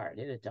crashed car,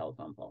 hit a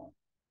telephone pole,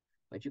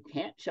 but you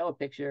can't show a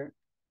picture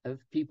of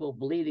people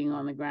bleeding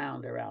on the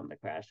ground around the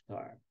crashed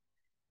car.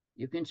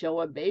 You can show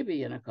a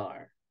baby in a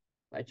car,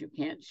 but you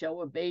can't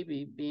show a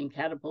baby being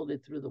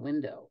catapulted through the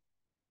window.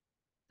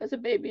 There's a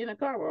baby in a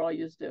car. We're all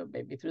used to a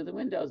baby through the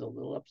window is a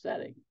little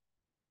upsetting.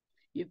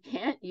 You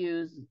can't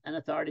use an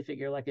authority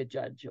figure like a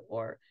judge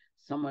or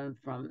someone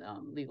from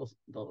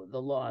the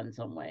law in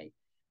some way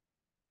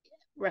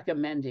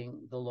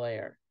recommending the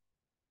lawyer.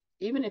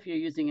 Even if you're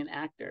using an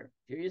actor,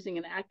 if you're using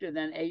an actor,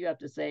 then A, you have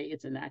to say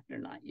it's an actor,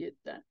 not you,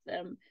 that's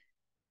them,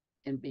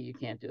 and B, you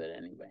can't do it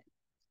anyway.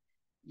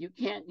 You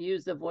can't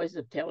use the voice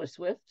of Taylor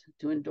Swift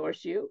to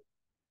endorse you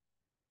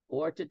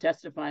or to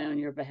testify on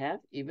your behalf,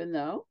 even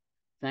though,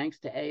 thanks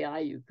to AI,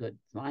 you could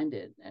find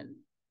it and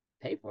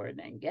pay for it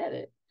and get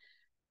it.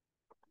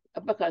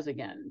 Because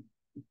again,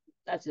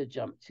 that's a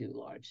jump too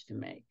large to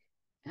make.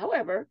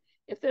 However,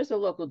 if there's a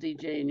local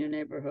DJ in your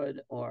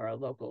neighborhood or a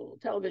local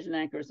television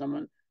anchor or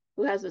someone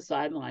who has a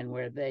sideline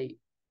where they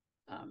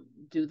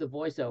do the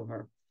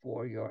voiceover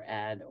for your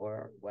ad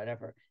or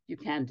whatever, you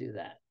can do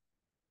that.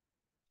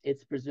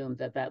 It's presumed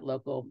that that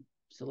local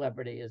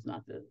celebrity is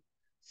not the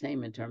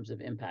same in terms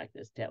of impact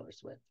as Taylor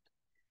Swift.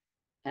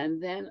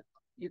 And then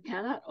you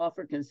cannot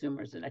offer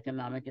consumers an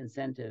economic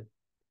incentive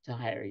to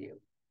hire you.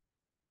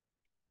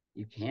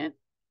 You can't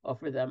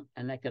offer them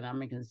an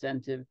economic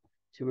incentive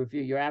to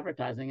review your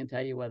advertising and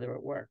tell you whether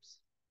it works.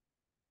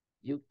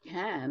 You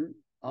can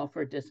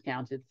offer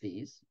discounted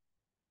fees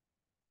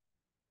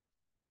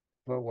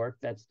for work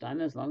that's done,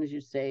 as long as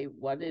you say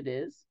what it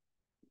is.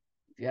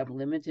 If you have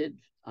limited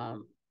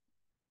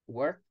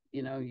work,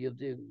 you'll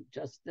do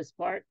just this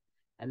part,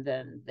 and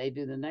then they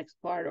do the next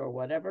part or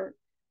whatever.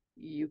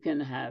 You can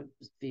have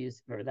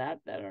fees for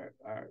that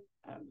are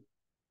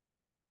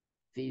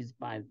fees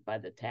by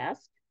the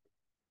task,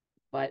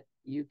 but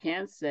you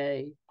can't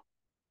say,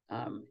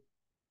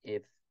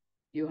 if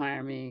you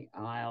hire me,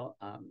 I'll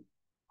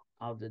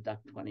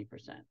deduct 20%.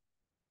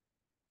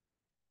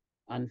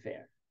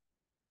 Unfair.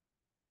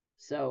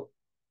 So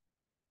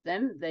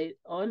then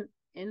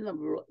in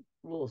the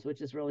rules,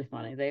 which is really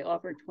funny, they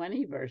offer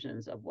 20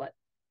 versions of what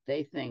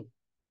they think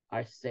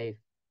are safe.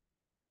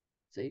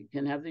 So you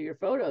can have your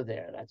photo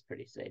there. That's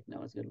pretty safe. No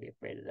one's going to be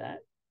afraid of that.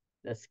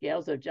 The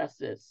scales of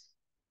justice,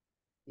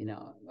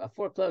 a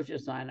foreclosure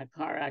sign, a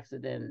car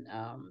accident,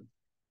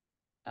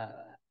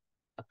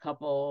 a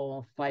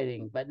couple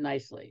fighting, but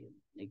nicely.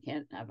 You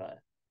can't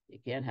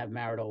have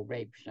marital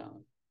rape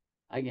shown.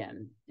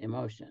 Again,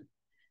 emotion.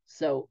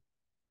 So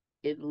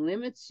it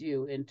limits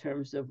you in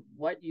terms of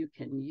what you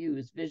can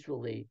use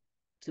visually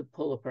to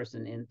pull a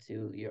person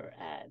into your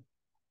ad.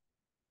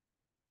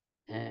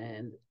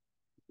 And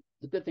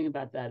the good thing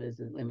about that is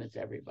it limits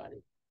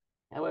everybody.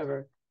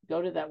 However,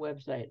 go to that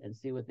website and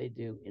see what they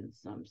do in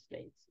some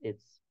states.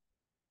 It's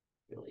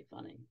really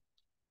funny.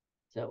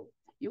 So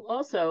you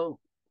also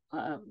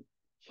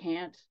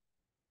can't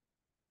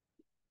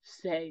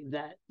say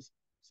that,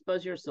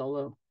 suppose you're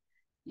solo,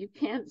 you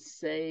can't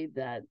say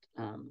that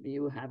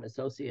you have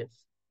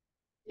associates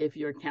if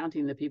you're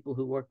counting the people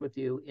who work with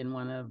you in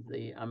one of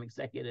the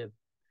executive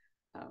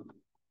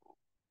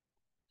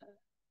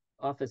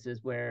offices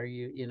where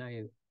you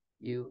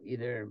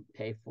either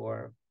pay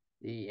for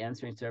the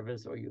answering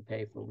service, or you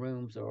pay for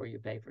rooms, or you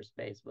pay for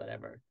space,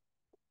 whatever.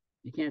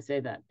 You can't say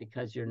that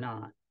because you're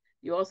not.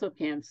 You also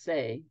can't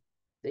say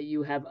that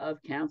you have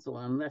of counsel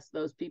unless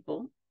those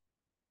people,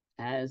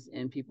 as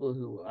in people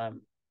who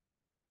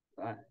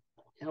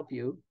help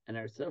you and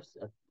are so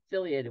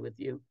affiliated with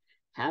you,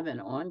 have an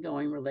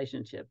ongoing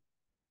relationship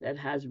that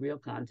has real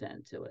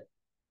content to it.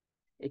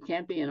 It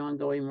can't be an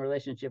ongoing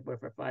relationship where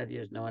for 5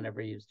 years no one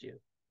ever used you.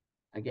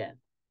 Again,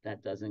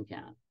 that doesn't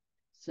count.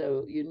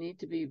 So you need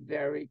to be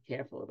very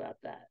careful about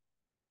that.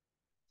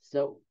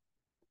 So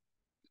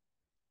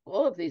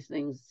all of these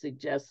things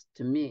suggest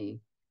to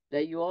me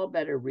that you all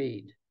better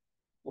read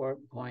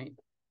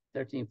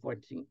 4.13,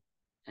 14,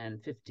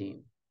 and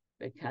 15,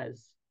 because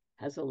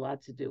it has a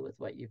lot to do with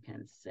what you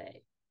can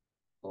say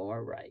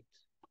or write.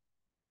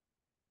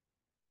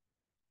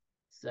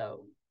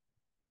 So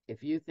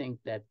if you think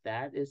that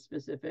that is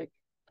specific,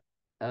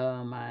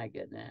 oh my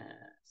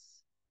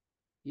goodness,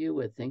 you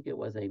would think it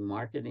was a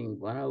marketing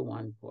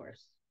 101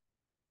 course.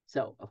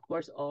 So of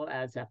course, all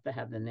ads have to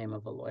have the name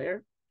of a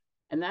lawyer,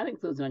 and that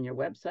includes on your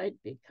website,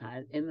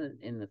 because in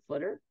the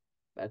footer,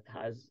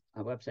 because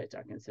our websites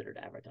are considered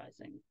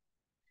advertising.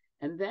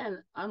 And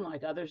then,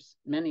 unlike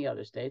many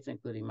other states,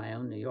 including my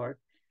own New York,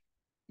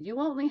 you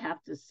only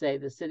have to say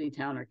the city,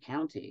 town, or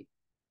county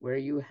where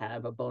you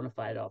have a bona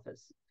fide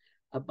office.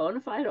 A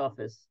bona fide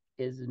office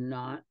is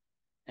not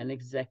an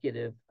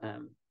executive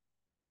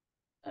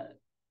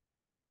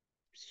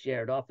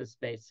shared office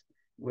space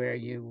where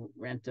you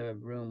rent a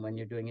room when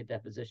you're doing a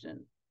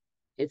deposition.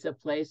 It's a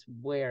place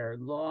where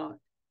law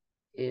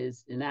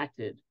is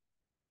enacted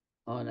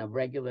on a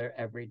regular,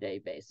 everyday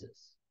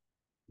basis.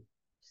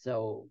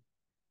 So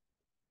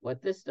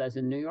what this does,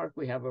 in New York,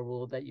 we have a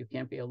rule that you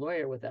can't be a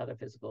lawyer without a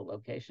physical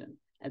location.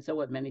 And so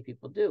what many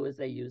people do is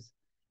they use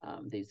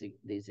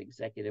these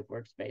executive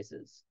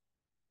workspaces,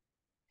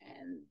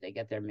 and they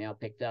get their mail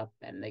picked up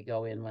and they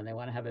go in when they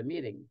want to have a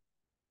meeting.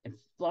 In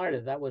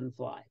Florida, that wouldn't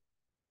fly.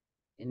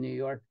 In New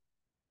York,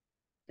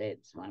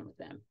 it's fine with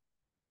them,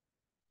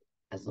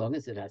 as long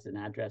as it has an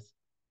address,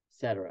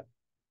 etc.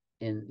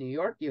 In New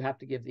York, you have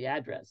to give the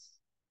address.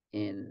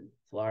 In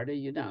Florida,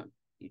 you don't.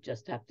 You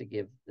just have to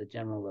give the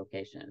general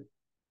location.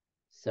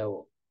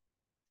 So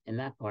in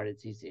that part,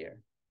 it's easier.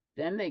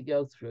 Then they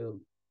go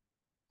through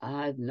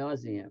ad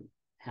nauseum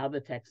how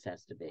the text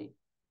has to be.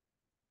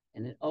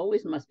 And it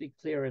always must be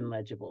clear and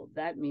legible.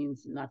 That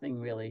means nothing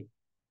really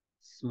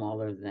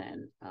smaller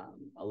than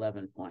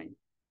 11 point,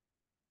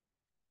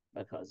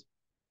 because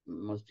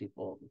most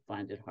people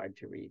find it hard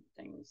to read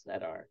things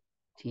that are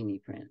teeny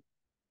print.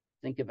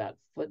 Think about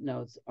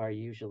footnotes are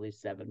usually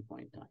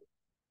 7-point type.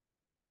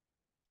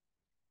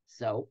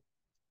 So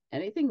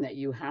anything that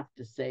you have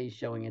to say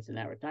showing it's an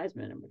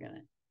advertisement, and we're going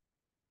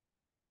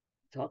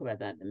to talk about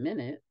that in a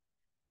minute,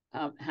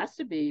 has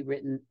to be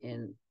written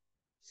in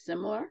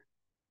similar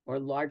or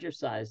larger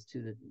size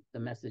to the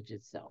message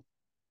itself.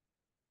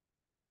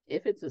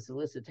 If it's a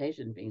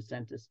solicitation being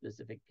sent to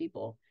specific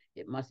people,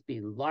 it must be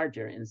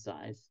larger in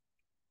size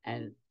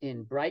and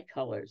in bright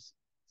colors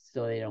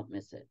so they don't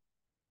miss it.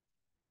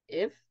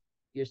 If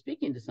you're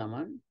speaking to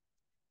someone,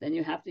 then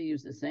you have to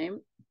use the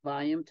same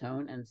volume,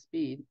 tone, and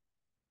speed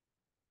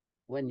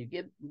when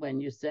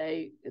you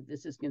say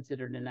this is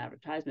considered an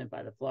advertisement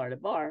by the Florida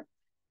bar,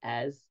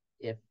 as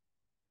if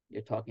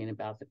you're talking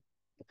about the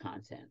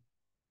content.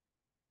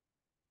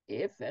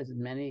 If, as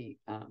many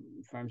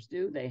firms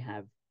do, they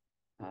have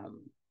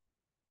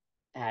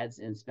ads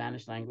in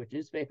Spanish language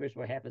newspapers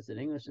where half is in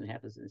English and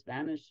half is in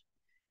Spanish,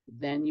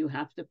 then you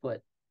have to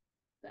put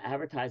the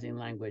advertising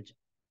language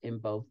in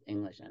both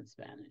English and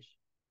Spanish.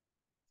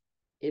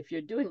 If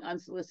you're doing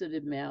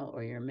unsolicited mail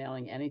or you're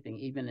mailing anything,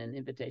 even an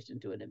invitation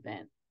to an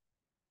event,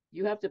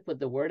 you have to put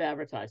the word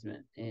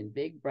advertisement in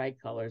big, bright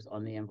colors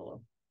on the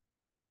envelope.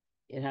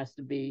 It has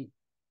to be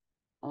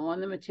on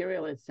the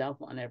material itself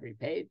on every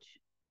page.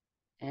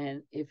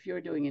 And if you're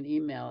doing an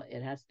email,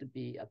 it has to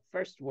be a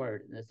first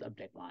word in the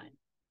subject line.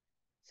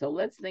 So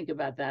let's think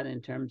about that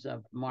in terms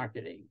of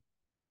marketing.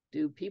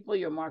 Do people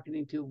you're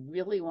marketing to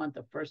really want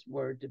the first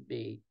word to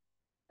be,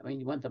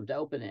 you want them to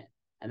open it,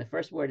 and the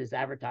first word is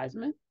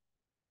advertisement,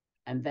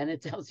 and then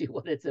it tells you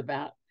what it's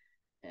about?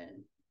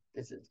 And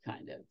this is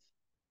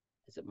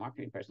as a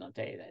marketing person, I'll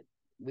tell you that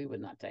we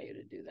would not tell you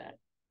to do that.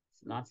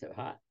 It's not so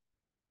hot.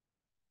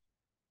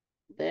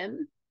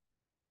 Then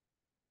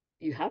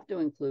you have to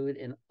include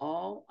in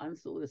all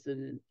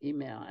unsolicited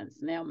email and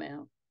snail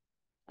mail,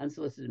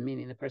 unsolicited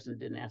meaning the person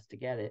didn't ask to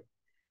get it,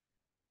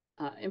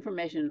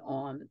 information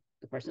on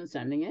the person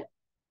sending it,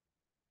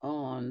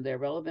 on their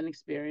relevant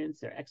experience,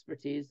 their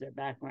expertise, their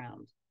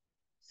background.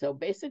 So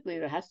basically,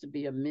 there has to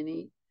be a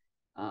mini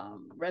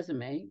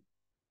resume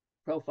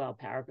profile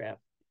paragraph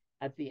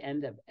at the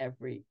end of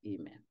every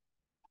email.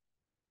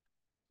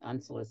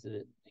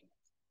 Unsolicited things.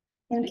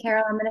 And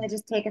Carol, I'm going to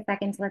just take a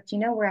second to let you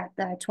know we're at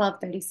the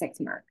 12:36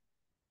 mark.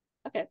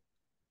 Okay.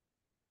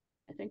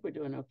 I think we're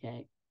doing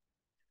okay.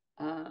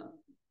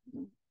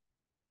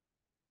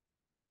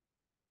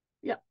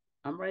 Yeah,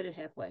 I'm right at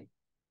halfway.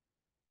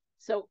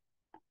 So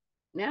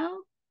now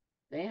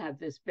they have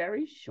this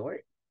very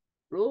short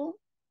rule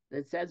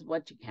that says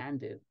what you can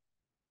do.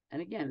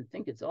 And again,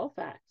 think it's all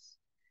facts.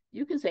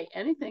 You can say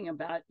anything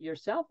about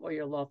yourself or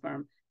your law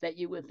firm that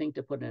you would think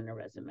to put in a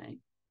resume,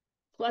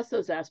 plus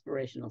those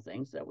aspirational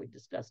things that we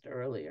discussed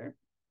earlier,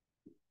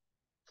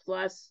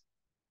 plus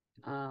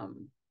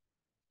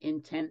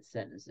intent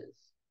sentences.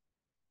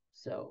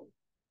 So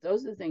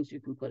those are the things you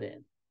can put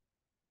in.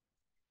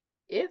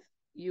 If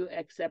you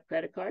accept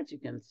credit cards, you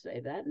can say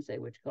that and say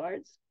which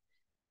cards.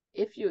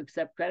 If you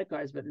accept credit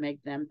cards but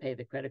make them pay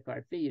the credit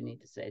card fee, you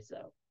need to say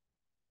so.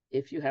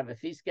 If you have a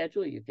fee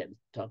schedule, you can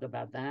talk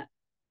about that.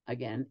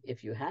 Again,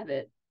 if you have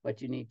it,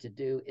 what you need to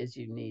do is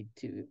you need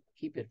to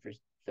keep it for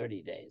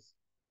 30 days.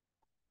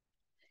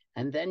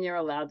 And then you're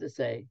allowed to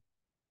say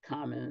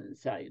common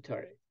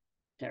salutary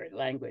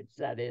language,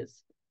 that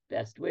is,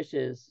 best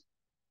wishes,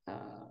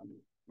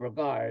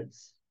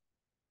 regards,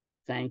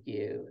 thank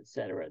you, et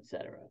cetera, et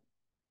cetera.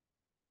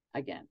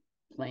 Again,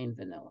 plain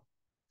vanilla.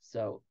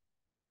 So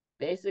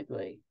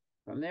basically,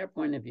 from their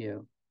point of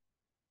view,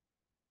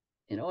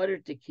 in order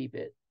to keep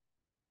it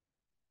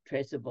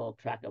traceable,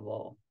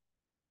 trackable,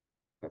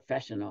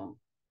 professional,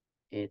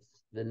 it's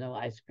vanilla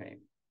ice cream,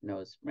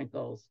 no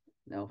sprinkles,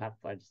 no hot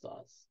fudge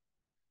sauce.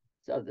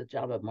 So the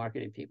job of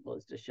marketing people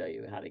is to show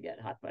you how to get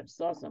hot fudge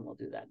sauce, and we'll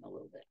do that in a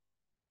little bit.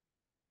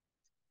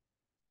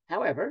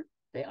 However,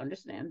 they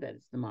understand that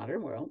it's the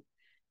modern world,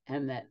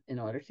 and that in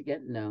order to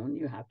get known,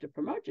 you have to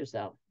promote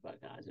yourself.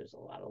 But guys, there's a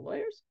lot of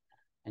lawyers,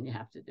 and you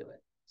have to do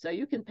it. So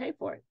you can pay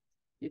for it.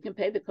 You can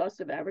pay the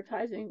cost of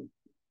advertising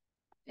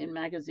in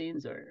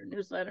magazines or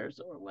newsletters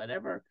or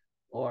whatever,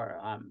 or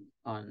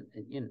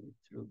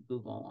through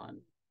Google on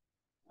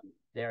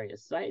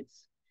various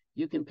sites.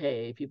 You can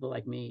pay people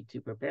like me to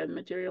prepare the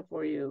material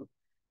for you.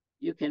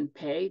 You can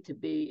pay to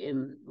be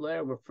in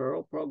lawyer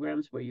referral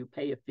programs where you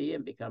pay a fee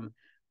and become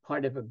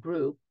part of a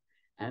group,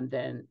 and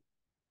then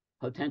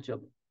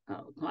potential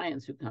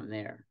clients who come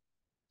there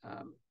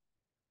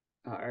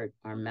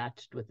are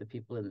matched with the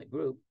people in the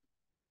group.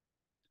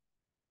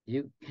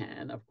 You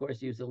can, of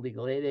course, use a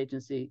legal aid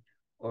agency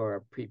or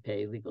a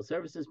prepaid legal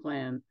services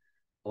plan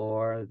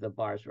or the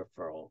bar's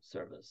referral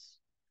service.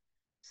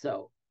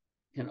 So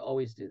you can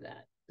always do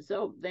that.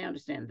 So they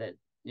understand that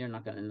you're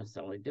not going to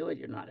necessarily do it.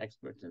 You're not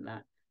experts in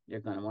that. You're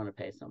going to want to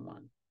pay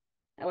someone.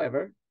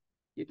 However,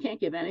 you can't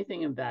give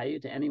anything of value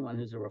to anyone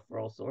who's a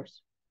referral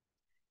source.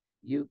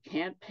 You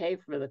can't pay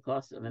for the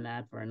cost of an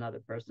ad for another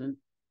person,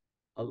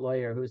 a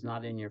lawyer who's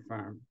not in your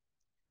firm.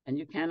 And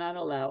you cannot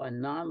allow a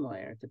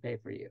non-lawyer to pay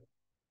for you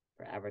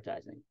for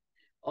advertising.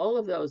 All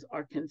of those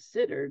are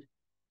considered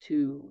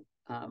to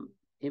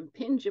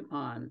impinge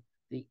upon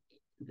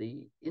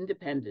the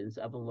independence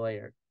of a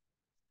lawyer.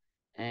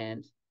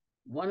 And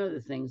one of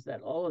the things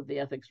that all of the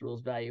ethics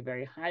rules value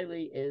very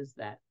highly is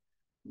that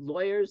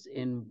lawyers,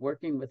 in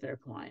working with their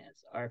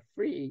clients, are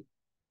free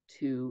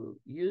to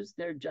use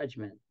their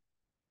judgment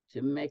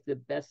to make the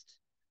best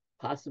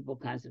possible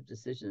kinds of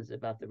decisions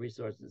about the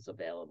resources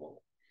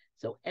available.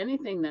 So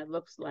anything that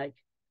looks like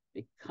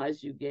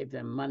because you gave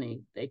them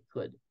money, they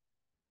could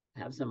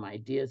have some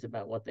ideas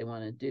about what they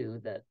want to do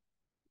that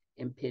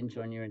impinge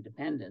on your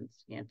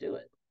independence. You can't do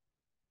it.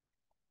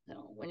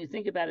 So when you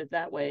think about it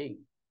that way,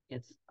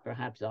 it's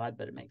perhaps odd,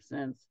 but it makes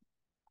sense.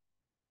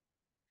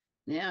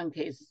 Now, in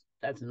case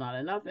that's not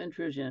enough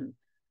intrusion,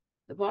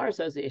 the Bar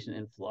Association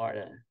in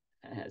Florida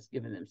has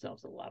given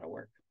themselves a lot of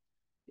work,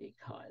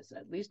 because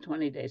at least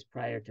 20 days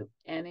prior to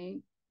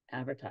any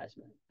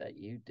advertisement that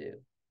you do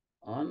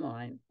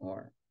online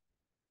or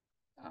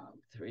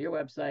through your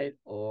website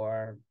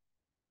or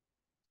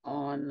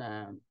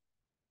on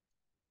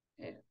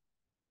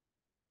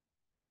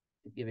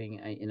giving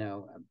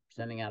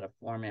sending out a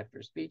form after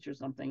a speech or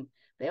something,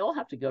 they all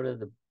have to go to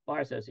the Bar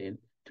Association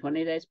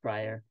 20 days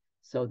prior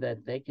so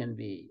that they can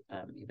be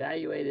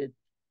evaluated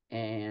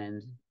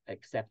and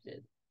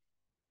accepted.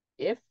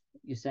 If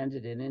you send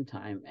it in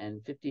time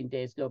and 15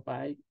 days go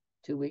by,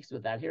 2 weeks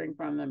without hearing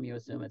from them, you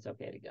assume it's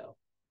okay to go.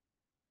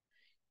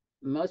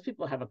 Most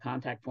people have a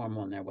contact form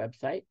on their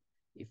website.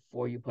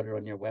 Before you put it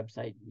on your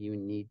website, you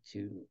need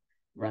to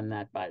run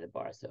that by the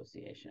Bar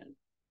Association.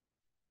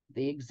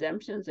 The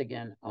exemptions,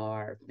 again,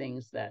 are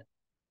things that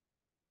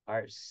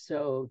are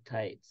so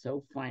tight,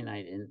 so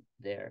finite in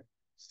their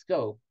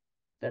scope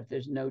that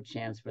there's no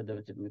chance for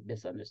them to be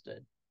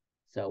misunderstood.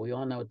 So we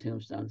all know what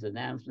Tombstone's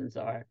announcements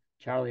are.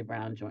 Charlie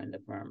Brown joined the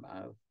firm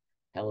of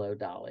Hello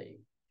Dolly.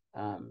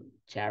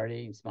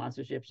 Charity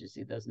sponsorships, you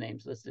see those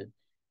names listed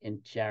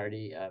in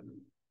charity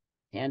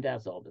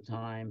handouts all the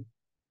time.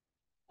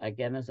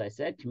 Again, as I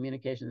said,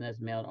 communication that's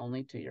mailed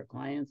only to your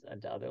clients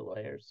and to other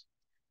lawyers.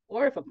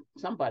 Or if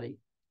somebody,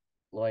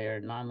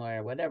 lawyer,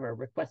 non-lawyer, whatever,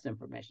 requests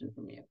information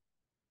from you,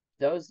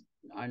 those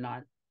are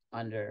not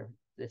under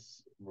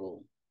this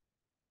rule.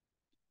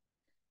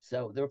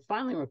 So the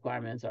filing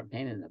requirements are a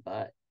pain in the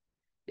butt,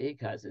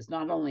 because it's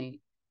not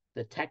only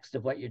the text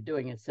of what you're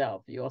doing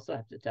itself, you also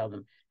have to tell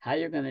them how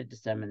you're going to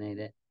disseminate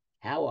it,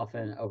 how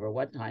often, over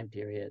what time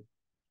period,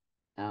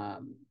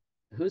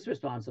 who's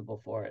responsible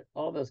for it,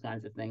 all those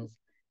kinds of things.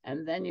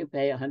 And then you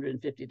pay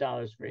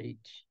 $150 for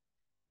each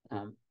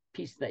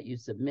piece that you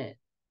submit.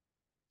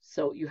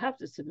 So you have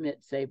to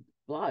submit, say,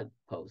 blog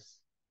posts.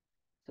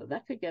 So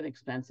that could get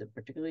expensive,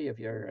 particularly if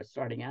you're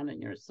starting out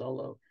and you're a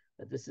solo,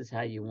 but this is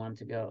how you want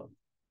to go.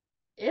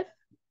 If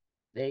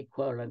they,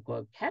 quote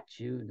unquote, catch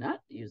you not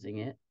using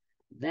it,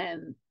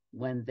 then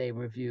when they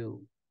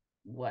review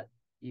what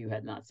you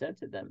had not sent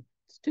to them,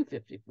 it's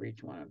 $250 for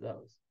each one of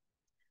those.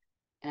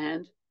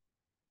 And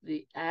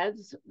the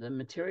ads, the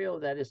material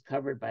that is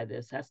covered by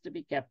this, has to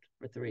be kept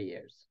for 3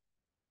 years.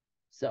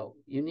 So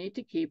you need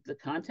to keep the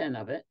content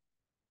of it,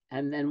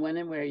 and then when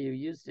and where you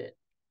used it.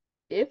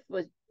 If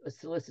a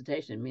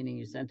solicitation, meaning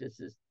you sent it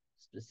to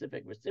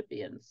specific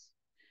recipients,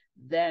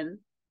 then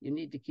you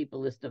need to keep a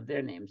list of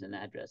their names and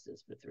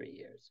addresses for 3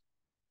 years.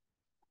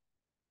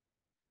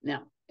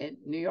 Now, in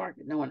New York,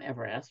 no one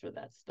ever asked for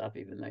that stuff,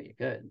 even though you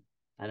could.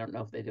 I don't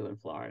know if they do in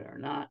Florida or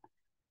not,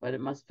 but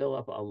it must fill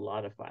up a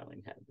lot of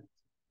filing cabinets.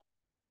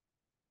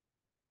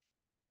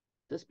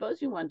 So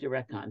suppose you want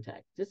direct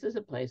contact. This is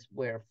a place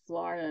where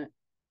Florida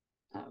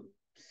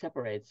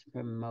separates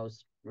from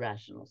most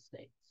rational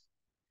states.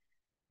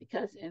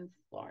 Because in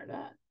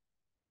Florida,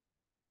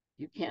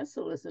 you can't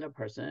solicit a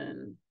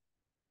person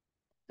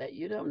that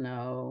you don't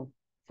know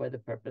for the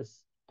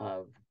purpose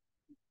of,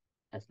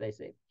 as they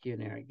say,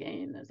 pecuniary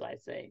gain, as I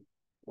say,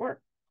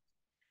 work.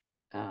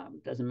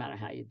 Doesn't matter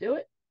how you do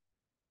it.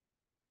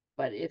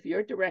 But if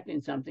you're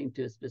directing something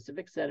to a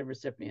specific set of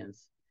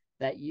recipients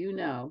that you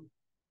know,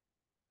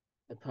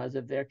 because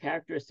of their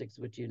characteristics,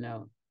 which you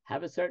know,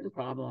 have a certain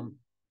problem,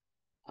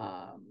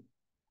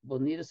 will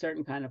need a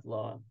certain kind of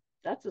law,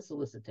 that's a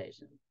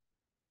solicitation.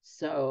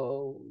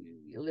 So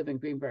you live in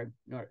Greenburgh,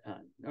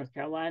 North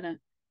Carolina,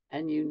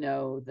 and you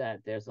know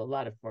that there's a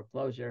lot of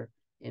foreclosure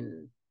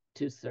in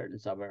 2 certain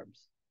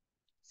suburbs.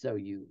 So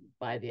you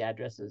buy the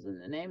addresses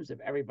and the names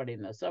of everybody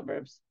in those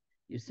suburbs.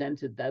 You send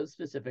to those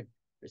specific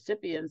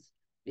recipients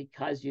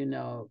because you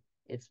know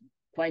it's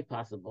quite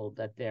possible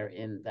that they're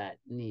in that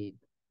need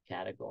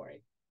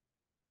category.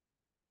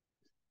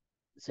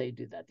 So you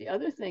do that. The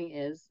other thing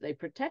is they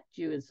protect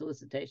you in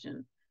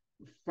solicitation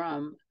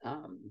from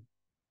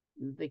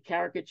the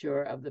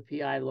caricature of the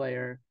PI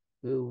lawyer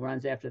who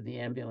runs after the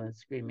ambulance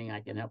screaming,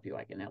 "I can help you,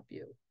 I can help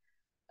you."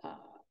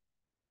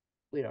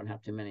 We don't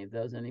have too many of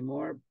those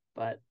anymore,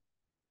 but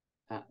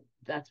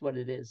that's what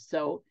it is.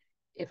 So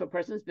if a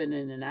person's been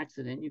in an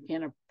accident, you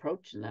can't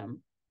approach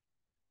them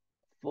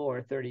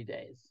for 30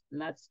 days. And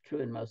that's true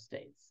in most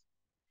states.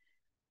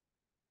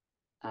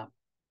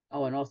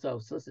 Oh, and also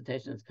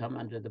solicitations come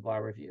under the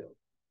bar review.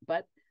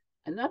 But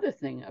another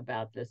thing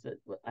about this that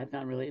I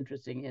found really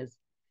interesting is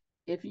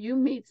if you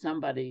meet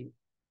somebody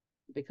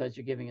because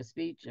you're giving a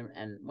speech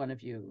and one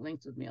of you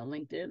links with me on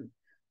LinkedIn,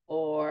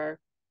 or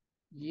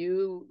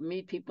you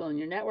meet people in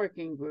your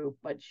networking group,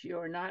 but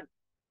you're not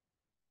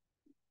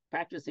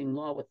practicing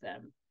law with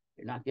them,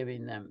 you're not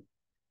giving them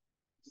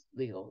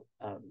legal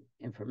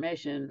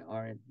information,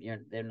 or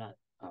they're not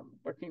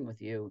working with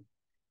you,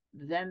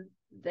 then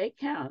they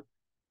count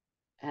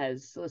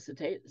as so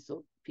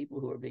people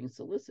who are being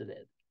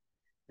solicited.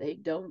 They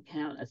don't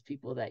count as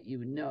people that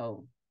you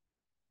know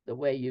the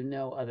way you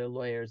know other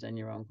lawyers and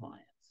your own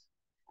clients.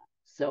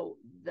 So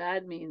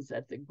that means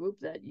that the group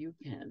that you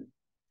can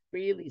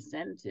freely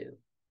send to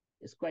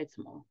is quite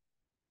small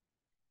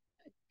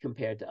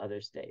compared to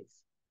other states.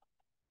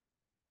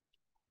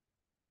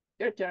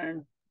 Your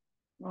turn.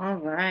 All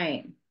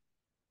right.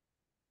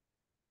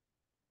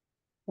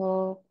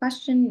 Well,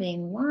 question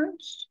being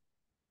launched.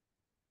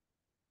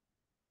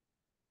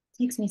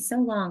 Takes me so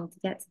long to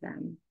get to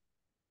them.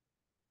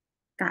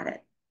 Got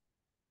it.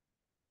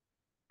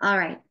 All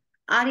right.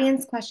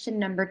 Audience question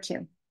number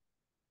 2.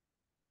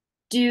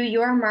 Do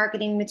your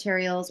marketing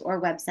materials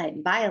or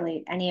website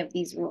violate any of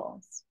these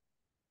rules?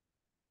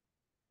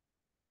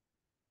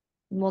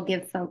 And we'll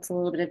give folks a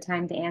little bit of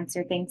time to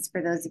answer. Thanks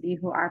for those of you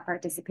who are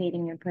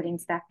participating and putting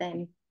stuff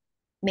in.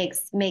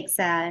 Just makes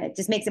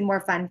it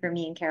more fun for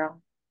me and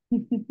Carol.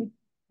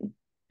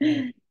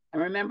 Right.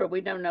 And remember,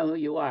 we don't know who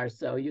you are,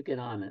 so you can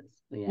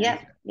honestly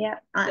answer.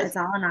 Yep. It's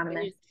all anonymous.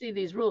 When you see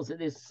these rules,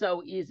 it is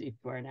so easy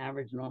for an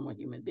average normal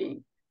human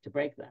being to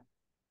break them.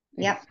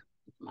 Yep.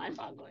 It's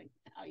mind-boggling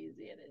how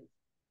easy it is.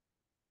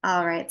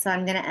 All right, so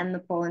I'm going to end the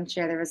poll and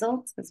share the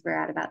results because we're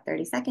at about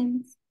 30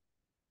 seconds.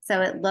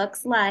 So it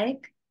looks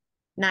like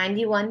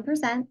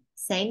 91%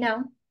 say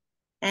no,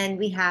 and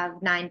we have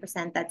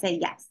 9% that say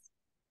yes.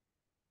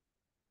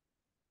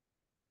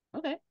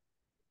 Okay.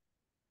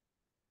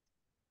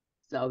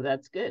 So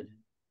that's good.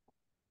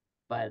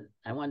 But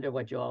I wonder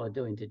what you all are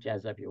doing to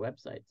jazz up your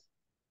websites.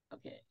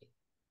 Okay.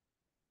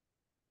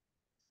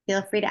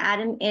 Feel free to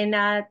add in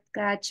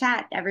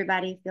chat,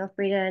 everybody. Feel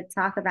free to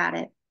talk about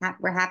it.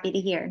 We're happy to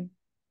hear.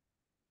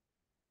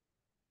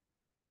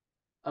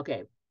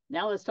 Okay,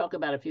 now let's talk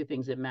about a few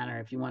things that matter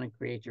if you want to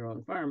create your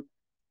own firm,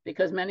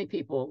 because many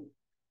people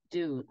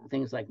do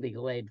things like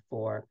legal aid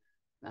for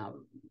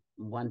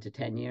 1 to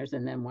 10 years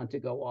and then want to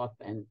go off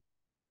and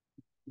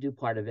do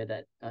part of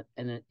it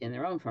in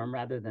their own firm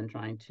rather than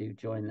trying to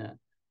join the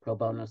pro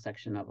bono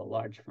section of a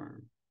large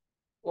firm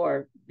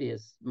or be a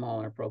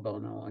smaller pro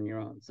bono on your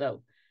own.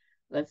 So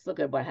let's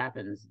look at what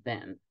happens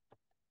then.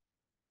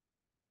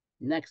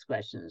 Next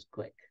question is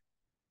quick.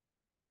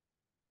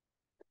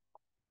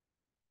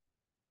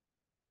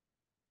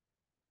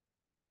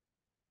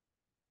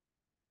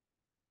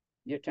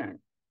 Your turn.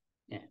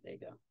 Yeah, there you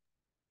go.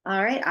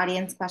 All right,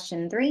 audience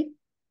question 3.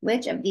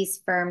 Which of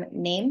these firm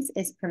names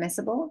is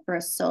permissible for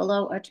a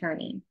solo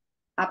attorney?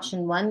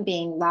 Option 1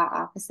 being Law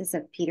Offices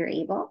of Peter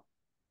Abel.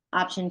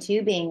 Option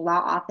 2 being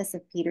Law Office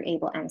of Peter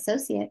Abel and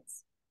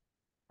Associates.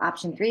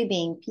 Option 3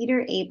 being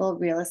Peter Abel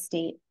Real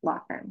Estate Law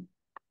Firm.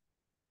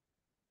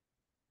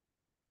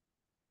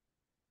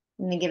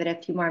 I'm going to give it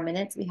a few more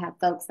minutes. We have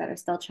folks that are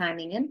still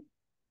chiming in.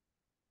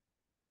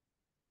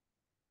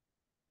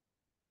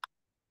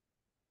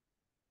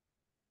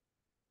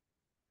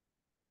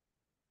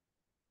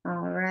 All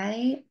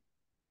right.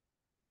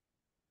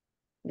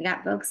 We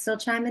got folks still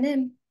chiming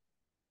in.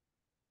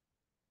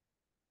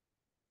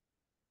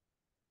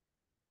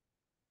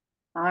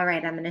 All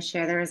right, I'm going to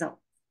share the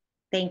results.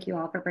 Thank you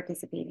all for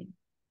participating.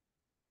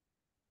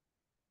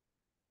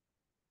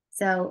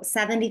 So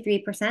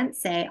 73%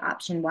 say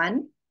option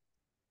 1,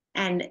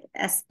 and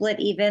a split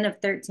even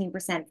of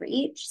 13% for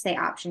each say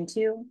option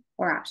 2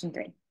 or option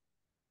 3.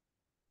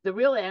 The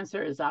real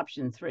answer is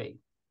option 3.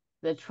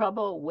 The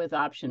trouble with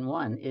option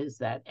 1 is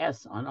that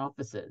S on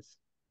offices.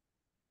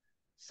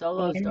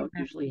 Solos don't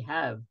usually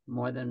have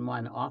more than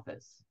one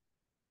office,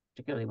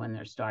 particularly when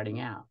they're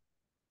starting out.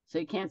 So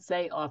you can't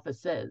say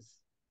offices.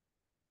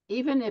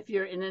 Even if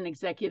you're in an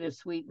executive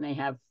suite and they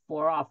have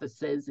 4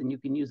 offices and you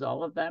can use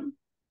all of them,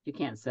 you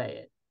can't say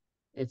it.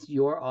 It's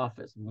your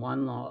office,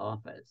 one law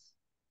office.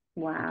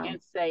 Wow. You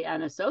can't say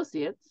an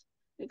associates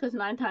because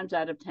 9 times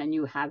out of 10,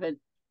 you haven't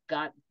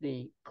got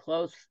the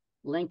close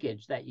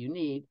linkage that you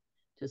need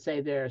to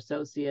say they're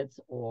associates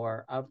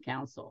or of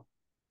counsel.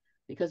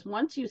 Because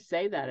once you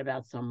say that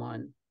about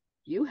someone,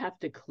 you have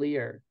to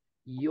clear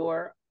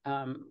your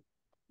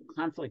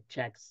conflict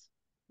checks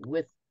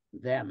with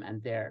them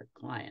and their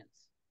clients.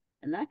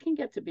 And that can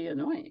get to be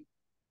annoying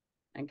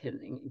and can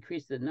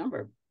increase the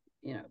number,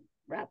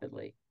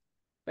 rapidly.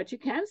 But you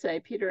can say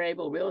Peter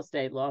Abel Real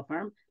Estate Law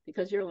Firm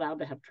because you're allowed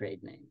to have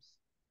trade names.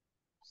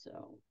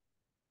 So,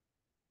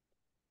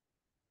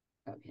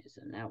 okay,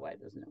 so now why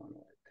doesn't it want to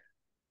work?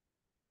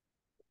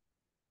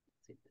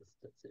 Let's see if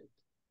this does it.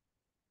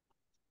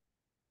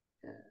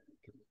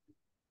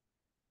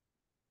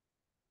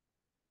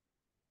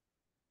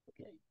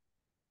 Okay,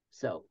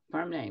 so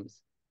firm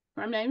names.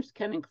 Firm names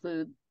can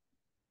include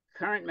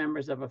current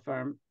members of a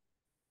firm,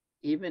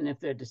 even if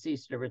they're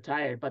deceased or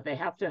retired, but they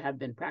have to have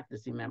been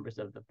practicing members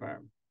of the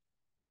firm.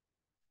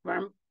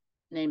 Firm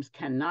names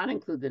cannot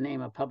include the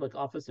name of public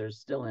officers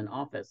still in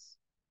office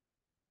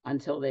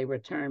until they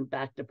return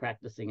back to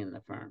practicing in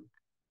the firm.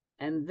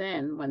 And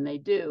then when they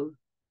do,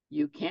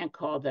 you can't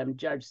call them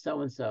Judge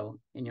so-and-so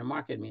in your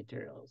marketing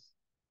materials.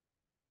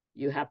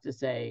 You have to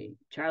say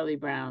Charlie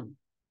Brown,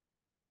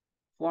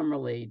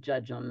 formerly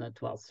judge on the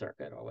 12th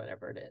Circuit or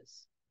whatever it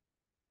is.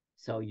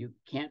 So you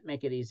can't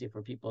make it easy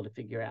for people to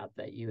figure out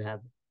that you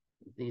have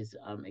these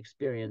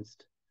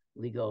experienced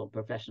legal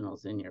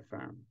professionals in your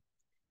firm.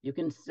 You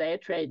can say a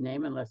trade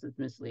name unless it's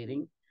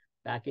misleading,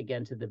 back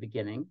again to the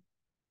beginning.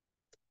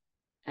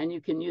 And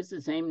you can use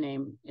the same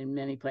name in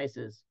many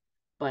places.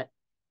 But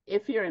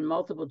if you're in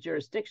multiple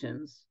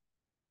jurisdictions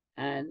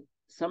and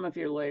some of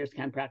your lawyers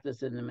can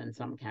practice in them and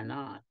some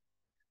cannot,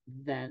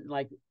 then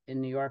like in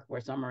New York, where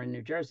some are in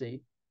New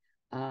Jersey,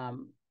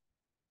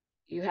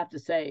 you have to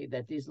say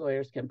that these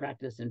lawyers can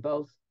practice in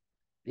both.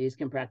 These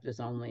can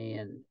practice only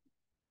in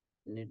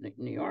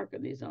New York,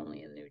 and these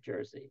only in New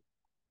Jersey.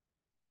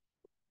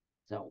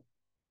 So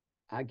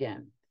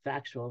again,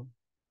 factual,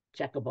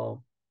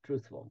 checkable,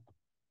 truthful.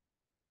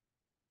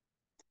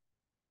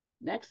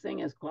 Next thing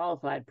is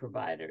qualified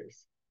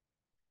providers.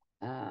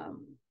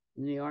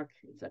 New York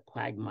is a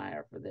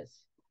quagmire for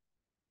this.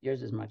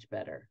 Yours is much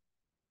better.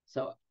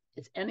 So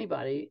it's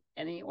anybody,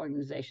 any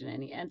organization,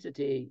 any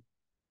entity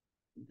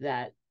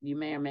that you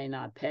may or may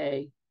not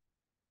pay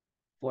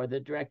for the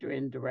direct or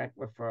indirect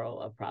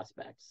referral of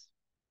prospects.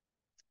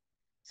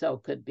 So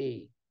it could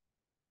be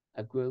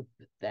a group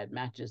that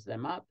matches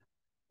them up,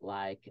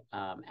 like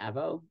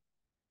Avo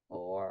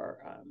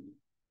or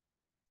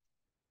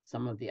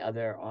some of the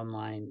other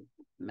online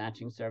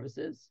matching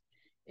services.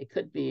 It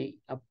could be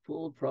a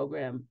pooled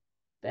program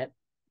that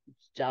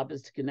job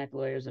is to connect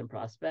lawyers and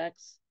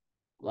prospects,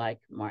 like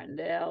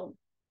Martindale.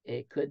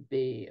 It could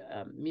be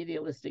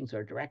media listings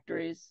or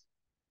directories.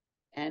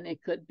 And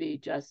it could be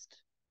just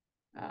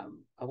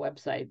a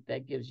website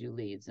that gives you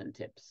leads and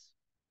tips,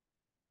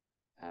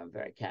 a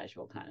very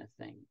casual kind of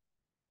thing.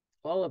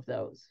 All of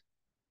those.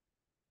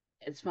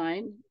 It's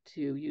fine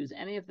to use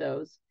any of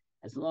those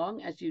as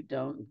long as you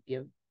don't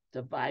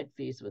divide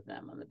fees with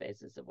them on the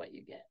basis of what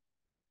you get.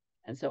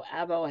 And so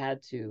Avo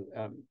had to,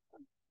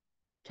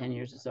 10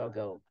 years or so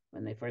ago,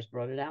 when they first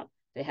brought it out,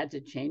 they had to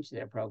change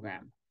their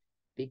program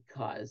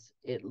because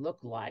it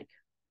looked like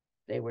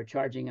they were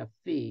charging a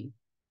fee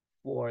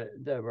for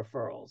the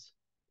referrals,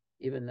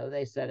 even though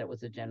they said it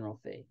was a general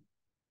fee.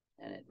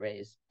 And it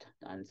raised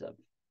tons of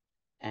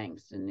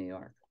angst in New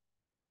York.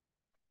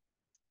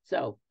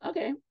 So,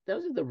 okay,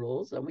 those are the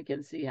rules, and we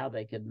can see how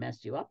they could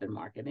mess you up in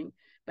marketing.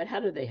 But how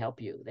do they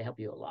help you? They help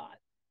you a lot.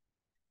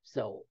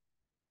 So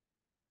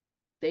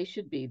they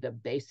should be the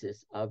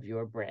basis of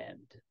your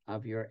brand,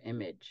 of your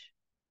image.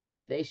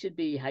 They should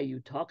be how you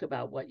talk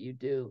about what you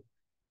do,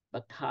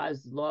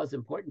 because law is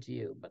important to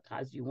you,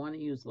 because you want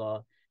to use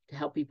law to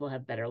help people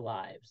have better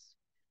lives.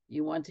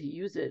 You want to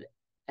use it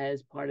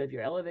as part of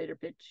your elevator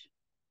pitch.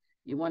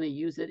 You want to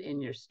use it in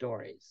your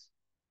stories.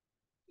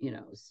 You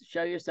know,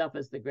 show yourself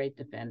as the great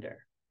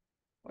defender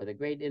or the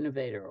great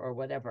innovator or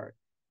whatever,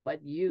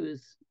 but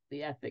use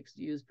the ethics,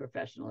 use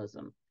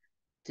professionalism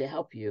to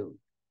help you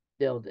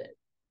build it.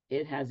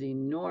 It has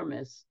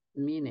enormous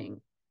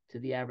meaning to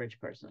the average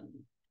person.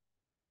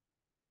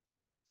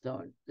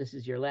 So this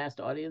is your last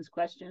audience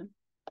question.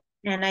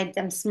 And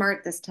I'm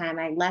smart this time.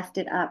 I left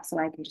it up so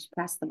I can just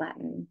press the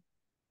button.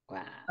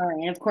 Wow. All right.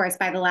 And of course,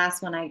 by the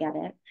last one, I get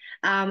it.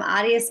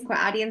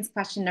 Audience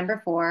question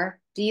number 4.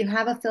 Do you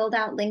have a filled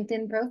out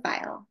LinkedIn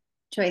profile?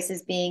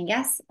 Choices being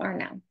yes or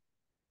no.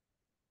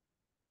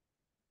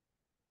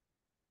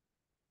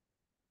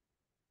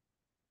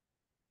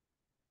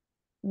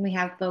 And we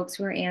have folks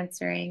who are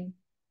answering.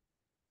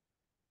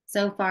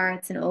 So far,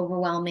 it's an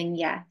overwhelming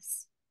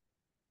yes.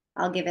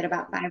 I'll give it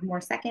about 5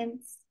 more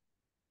seconds.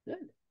 Good.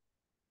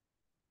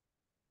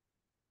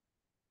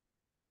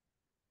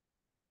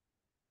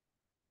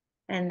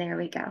 And there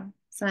we go.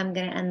 So I'm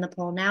going to end the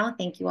poll now.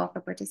 Thank you all for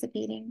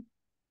participating.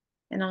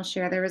 And I'll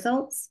share the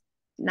results.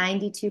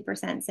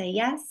 92% say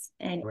yes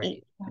and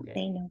 8%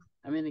 say no.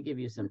 I'm going to give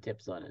you some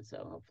tips on it,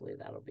 so hopefully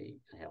that'll be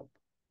a help.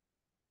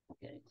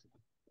 Okay.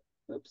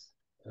 Oops.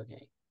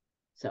 Okay.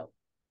 So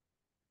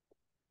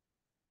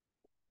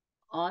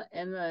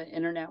in the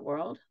internet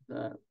world,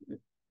 the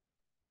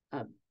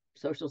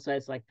social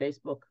sites like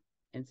Facebook,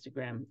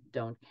 Instagram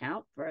don't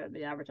count for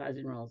the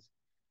advertising rules.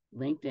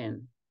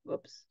 LinkedIn,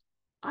 whoops,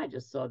 I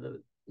just saw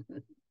the,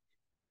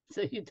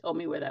 so you told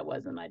me where that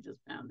was and I just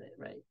found it,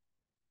 right?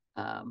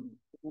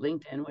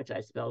 LinkedIn, which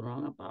I spelled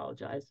wrong,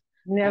 apologize.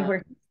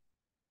 Never.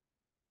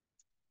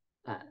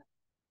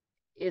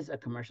 Is a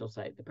commercial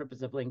site. The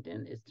purpose of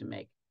LinkedIn is to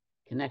make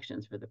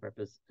connections for the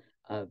purpose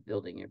of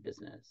building your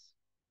business.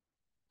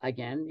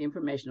 Again, the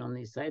information on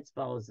these sites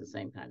follows the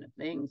same kind of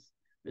things: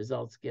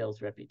 results,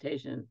 skills,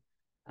 reputation,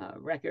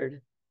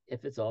 record,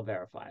 if it's all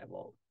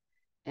verifiable.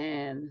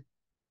 And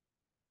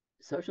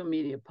social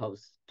media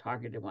posts,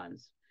 targeted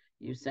ones,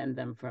 you send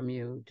them from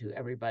you to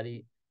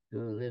everybody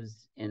who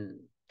lives in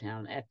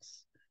town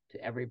X,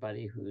 to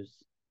everybody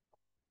who's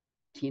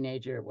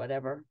teenager,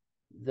 whatever.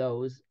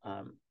 Those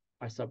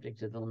are subject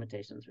to the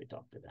limitations we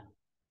talked about.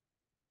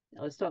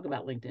 Now let's talk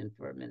about LinkedIn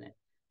for a minute,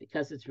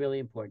 because it's really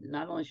important.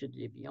 Not only should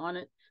you be on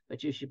it,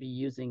 but you should be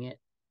using it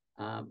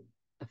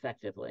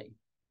effectively.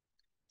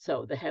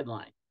 So the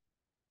headline.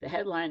 The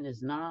headline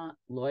is not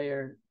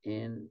lawyer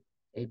in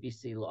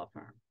ABC law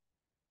firm.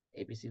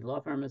 ABC law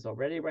firm is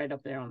already right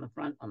up there on the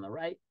front, on the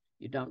right.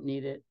 You don't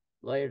need it.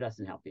 Lawyer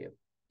doesn't help you.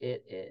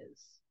 It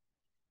is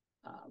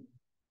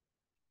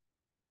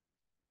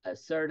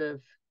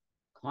assertive,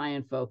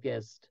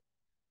 client-focused,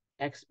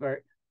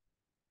 expert,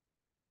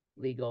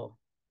 legal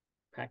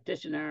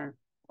practitioner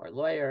or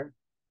lawyer,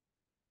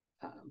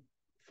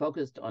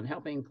 focused on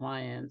helping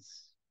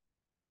clients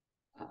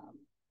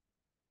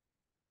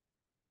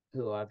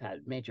who have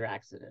had major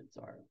accidents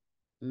or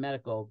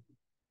medical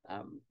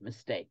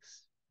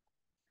mistakes.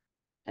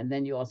 And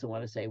then you also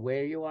want to say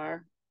where you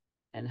are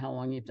and how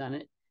long you've done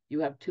it.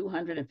 You have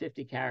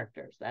 250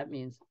 characters. That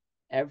means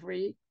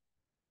every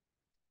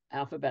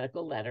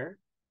alphabetical letter,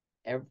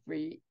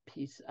 every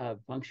piece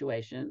of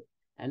punctuation,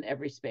 and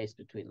every space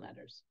between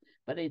letters.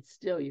 But it's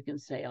still, you can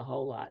say a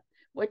whole lot.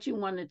 What you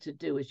want it to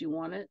do is you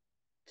want it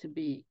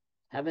to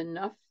have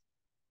enough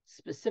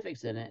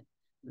specifics in it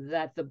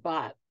that the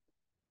bot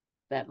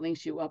that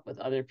links you up with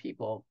other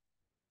people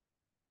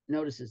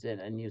notices it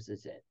and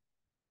uses it.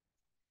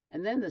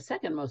 And then the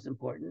second most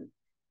important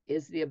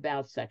is the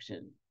about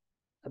section.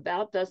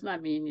 About does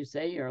not mean you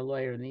say you're a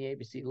lawyer in the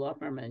ABC law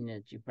firm and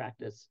that you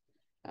practice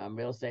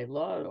real estate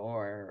law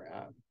or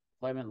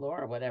employment law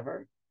or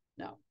whatever.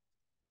 No,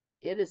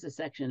 it is a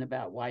section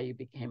about why you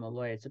became a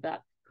lawyer. It's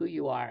about who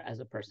you are as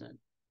a person.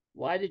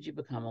 Why did you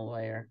become a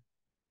lawyer?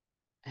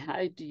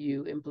 How do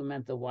you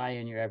implement the why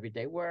in your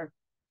everyday work?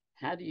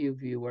 How do you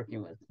view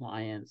working with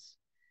clients?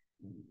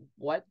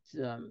 What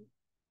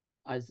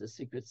is the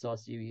secret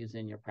sauce you use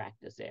in your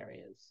practice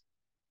areas?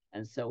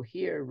 And so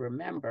here,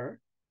 remember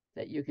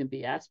that you can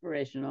be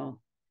aspirational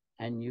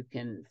and you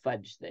can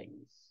fudge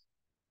things.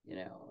 You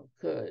know,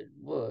 could,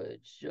 would,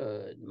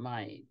 should,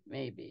 might,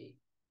 maybe.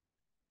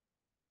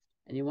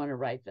 And you want to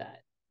write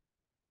that.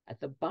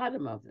 At the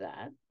bottom of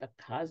that,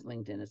 because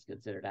LinkedIn is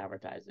considered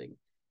advertising,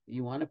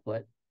 you want to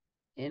put,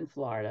 in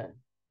Florida,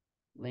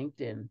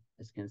 LinkedIn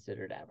is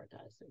considered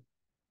advertising.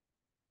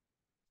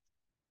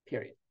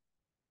 Period.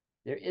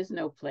 There is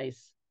no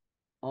place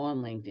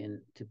on LinkedIn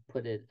to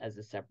put it as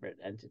a separate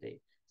entity.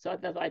 So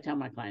that's why I tell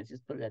my clients,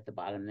 just put it at the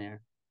bottom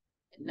there.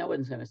 No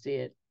one's going to see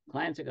it.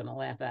 Clients are going to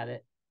laugh at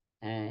it,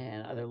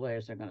 and other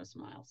lawyers are going to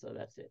smile. So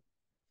that's it.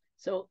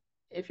 So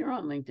if you're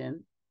on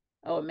LinkedIn,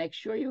 make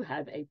sure you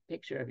have a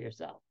picture of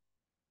yourself,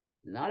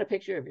 not a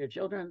picture of your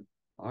children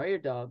or your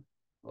dog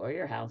or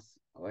your house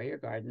or your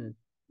garden,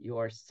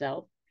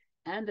 yourself,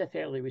 and a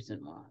fairly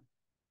recent one,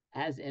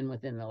 as in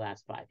within the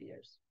last 5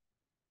 years.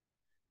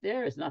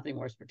 There is nothing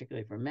worse,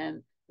 particularly for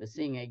men, than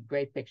seeing a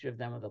great picture of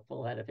them with a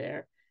full head of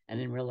hair,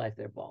 and in real life,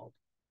 they're bald.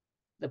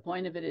 The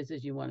point of it is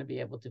you want to be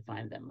able to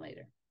find them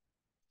later.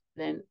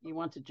 Then you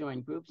want to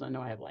join groups. I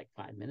know I have like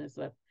 5 minutes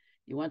left.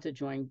 You want to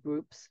join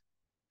groups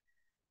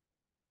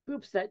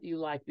that you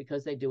like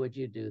because they do what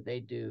you do. They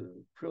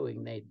do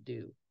crewing, they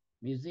do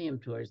museum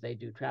tours, they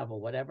do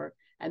travel, whatever.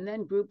 And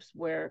then groups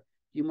where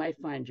you might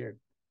find your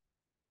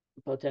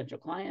potential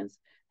clients,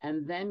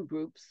 and then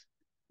groups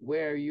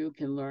where you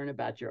can learn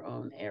about your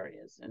own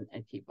areas and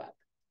keep up.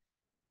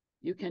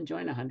 You can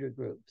join 100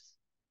 groups.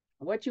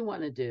 What you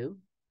want to do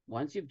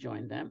once you've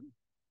joined them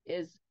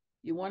is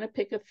you want to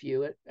pick a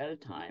few at a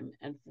time,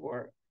 and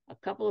for a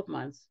couple of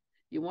months,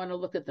 you want to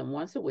look at them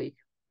once a week,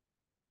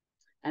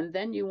 and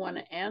then you want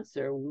to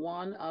answer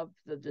one of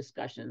the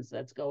discussions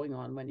that's going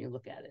on when you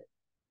look at it.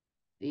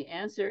 The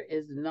answer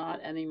is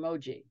not an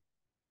emoji.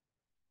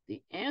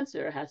 The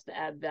answer has to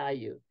add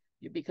value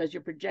because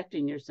you're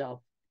projecting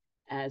yourself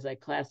as a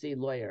classy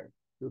lawyer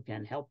who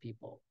can help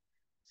people.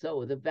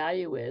 So the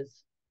value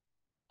is,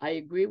 I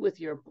agree with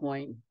your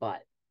point,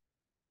 but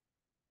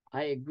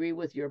I agree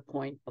with your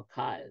point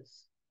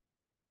because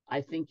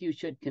I think you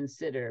should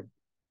consider,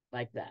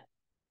 like that.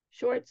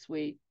 Short,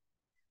 sweet,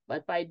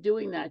 but by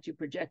doing that, you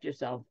project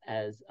yourself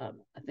as a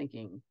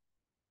thinking,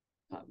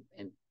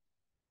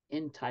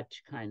 in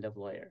touch kind of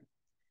lawyer.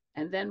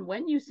 And then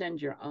when you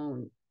send your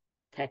own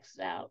text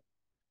out,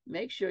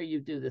 make sure you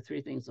do the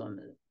 3 things on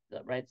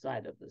the right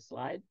side of the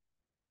slide.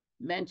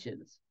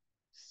 Mentions.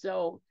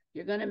 So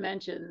you're going to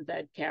mention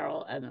that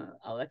Carol and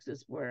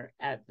Alexis were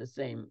at the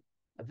same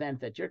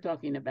event that you're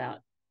talking about.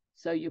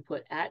 So you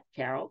put at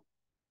Carol,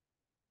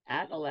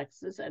 at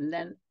Alexis, and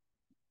then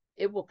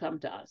it will come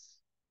to us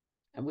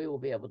and we will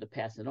be able to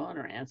pass it on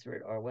or answer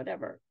it or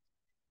whatever.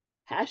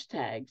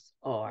 Hashtags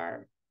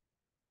are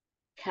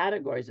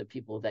categories of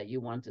people that you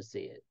want to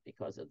see it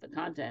because of the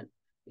content,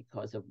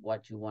 because of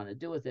what you want to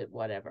do with it,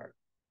 whatever.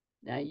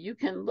 Now you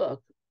can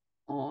look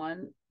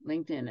on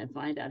LinkedIn and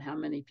find out how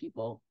many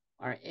people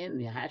are in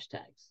the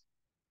hashtags.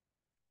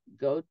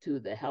 Go to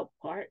the help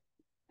part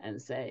and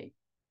say,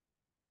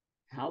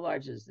 how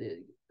large is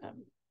the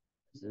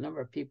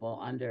number of people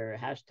under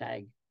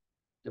hashtag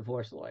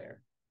divorce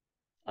lawyer?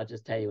 I'll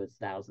just tell you it's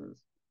thousands,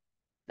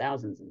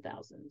 thousands and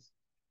thousands.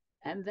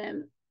 And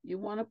then you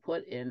want to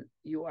put in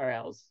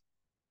URLs,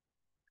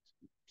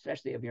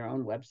 especially of your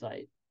own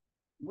website,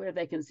 where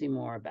they can see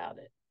more about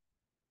it.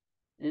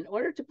 In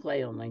order to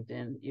play on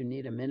LinkedIn, you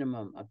need a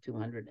minimum of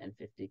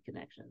 250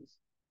 connections.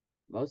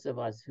 Most of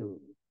us who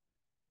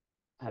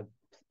have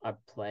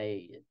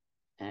played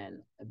and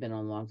have been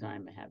on a long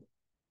time have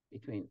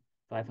between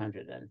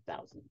 500 and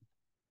 1,000.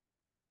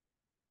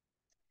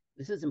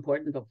 this is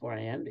important before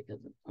I end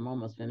because I'm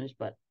almost finished,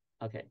 but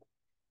okay.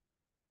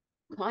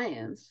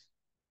 Clients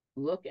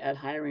look at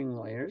hiring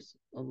lawyers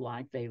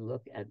like they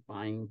look at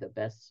buying the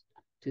best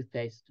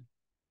toothpaste,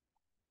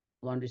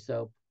 laundry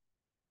soap,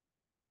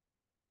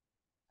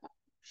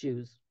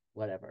 shoes,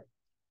 whatever.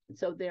 And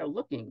so they're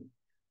looking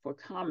for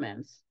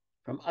comments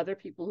from other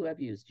people who have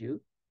used you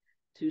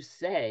to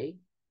say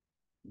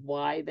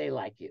why they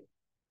like you.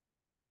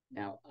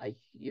 Now, a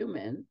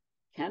human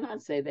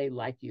cannot say they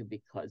like you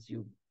because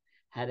you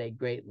had a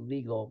great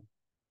legal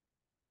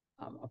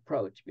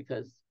approach,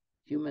 because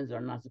humans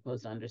are not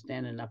supposed to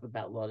understand enough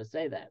about law to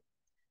say that.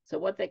 So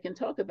what they can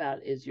talk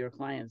about is your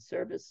client's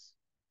service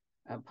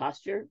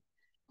posture.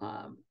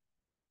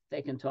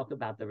 They can talk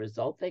about the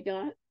result they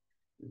got.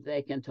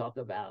 They can talk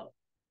about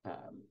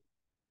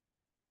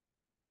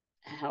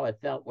how it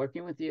felt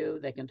working with you.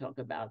 They can talk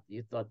about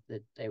you thought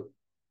that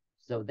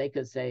so they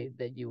could say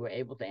that you were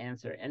able to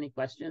answer any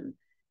question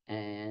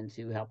and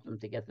to help them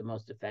to get the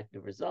most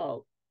effective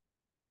result.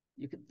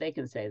 They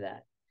can say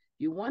that.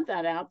 You want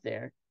that out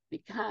there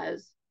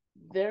because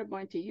they're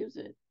going to use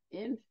it.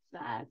 In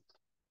fact,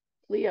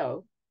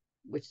 CLEO,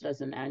 which does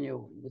an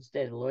annual with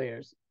state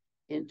lawyers,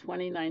 in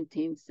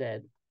 2019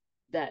 said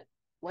that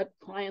what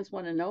clients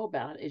want to know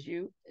about is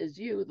you,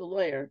 the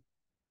lawyer,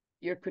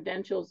 your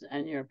credentials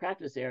and your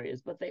practice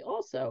areas, but they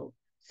also,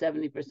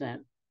 70%,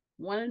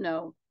 want to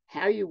know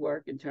how you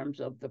work in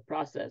terms of the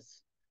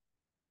process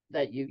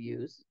that you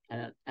use,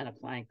 and a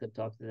client could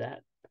talk to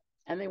that.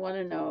 And they want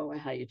to know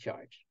how you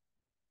charge.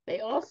 They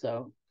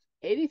also,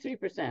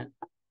 83%,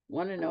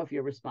 want to know if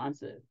you're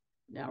responsive.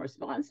 Now,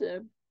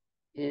 responsive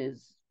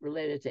is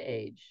related to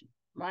age.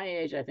 My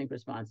age, I think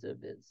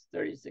responsive is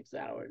 36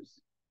 hours.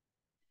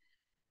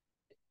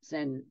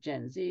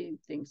 Gen Z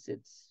thinks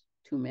it's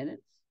 2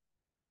 minutes.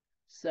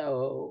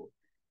 So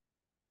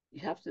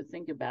you have to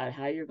think about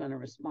how you're going to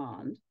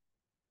respond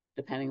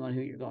depending on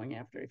who you're going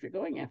after. If you're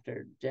going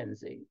after Gen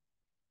Z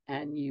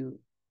and you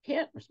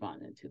can't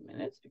respond in 2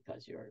 minutes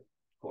because you're in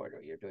court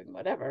or you're doing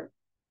whatever,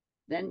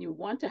 then you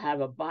want to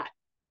have a bot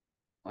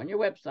on your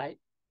website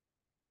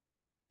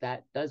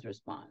that does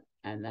respond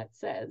and that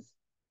says,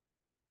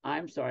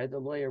 I'm sorry, the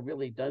lawyer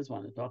really does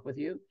want to talk with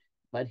you,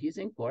 but he's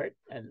in court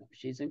and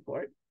she's in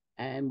court,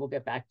 and we'll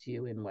get back to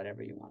you in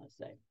whatever you want to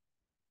say.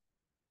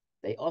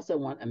 They also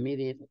want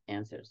immediate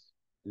answers.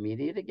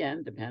 Immediate,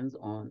 again, depends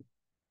on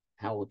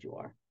how old you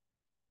are.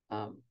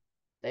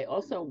 They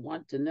also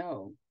want to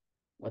know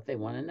what they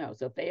want to know.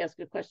 So if they ask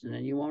a question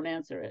and you won't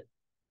answer it,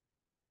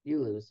 you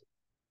lose.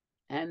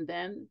 And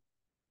then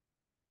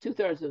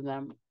 2/3 of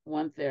them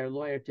want their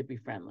lawyer to be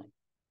friendly,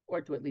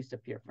 or to at least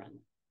appear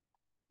friendly.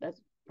 That's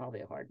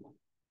probably a hard one.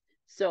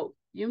 So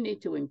you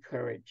need to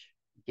encourage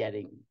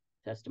getting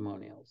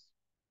testimonials.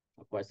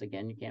 Of course,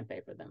 again, you can't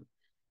pay for them.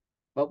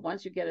 But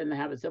once you get in the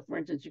habit, so for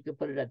instance, you could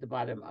put it at the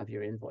bottom of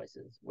your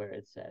invoices where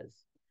it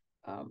says,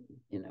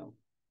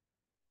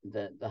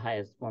 the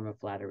highest form of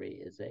flattery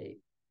is a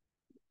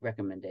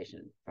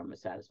recommendation from a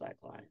satisfied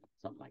client,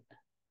 something like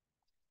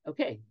that.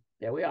 Okay,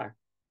 there we are.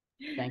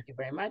 Thank you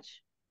very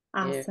much.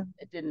 Awesome.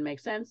 If it didn't make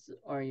sense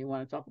or you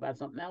want to talk about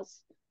something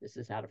else, this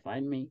is how to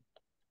find me.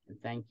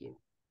 And thank you.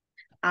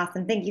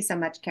 Awesome. Thank you so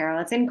much, Carol.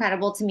 It's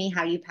incredible to me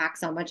how you pack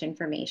so much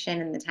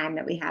information in the time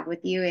that we have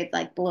with you. It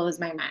like blows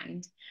my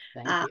mind.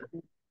 Thank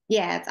you.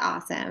 Yeah, it's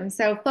awesome.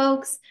 So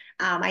folks,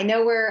 I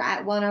know we're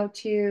at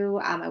 102.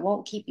 I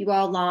won't keep you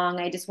all long.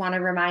 I just want to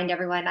remind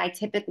everyone, I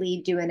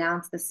typically do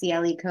announce the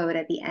CLE code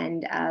at the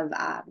end of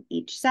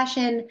each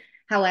session.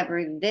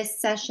 However, this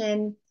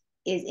session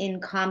is in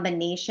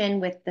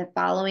combination with the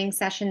following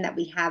session that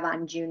we have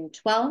on June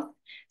 12th.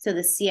 So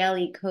the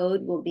CLE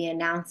code will be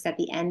announced at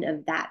the end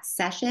of that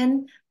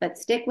session, but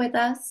stick with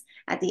us.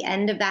 At the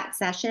end of that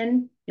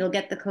session, you'll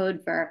get the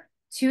code for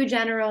 2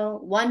 general,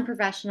 1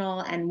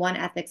 professional, and 1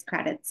 ethics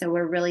credit. So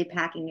we're really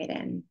packing it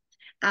in.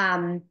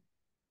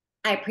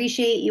 I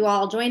appreciate you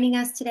all joining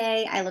us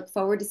today. I look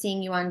forward to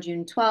seeing you on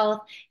June 12th.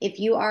 If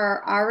you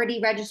are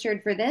already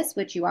registered for this,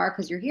 which you are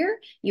because you're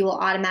here, you will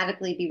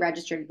automatically be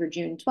registered for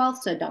June 12th.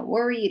 So don't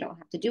worry, you don't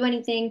have to do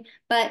anything,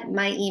 but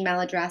my email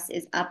address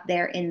is up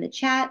there in the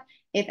chat.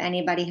 If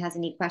anybody has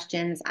any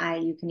questions,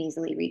 you can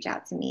easily reach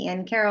out to me.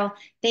 And Carol,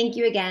 thank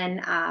you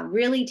again,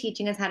 really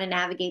teaching us how to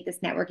navigate this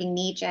networking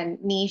niche.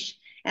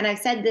 And I've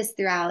said this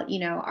throughout,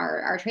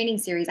 our training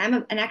series. I'm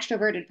an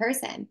extroverted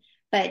person,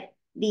 but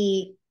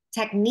the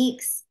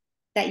techniques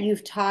that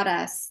you've taught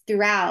us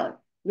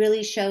throughout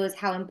really shows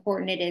how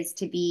important it is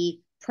to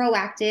be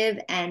proactive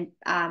and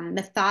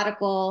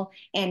methodical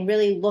and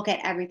really look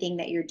at everything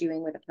that you're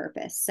doing with a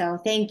purpose. So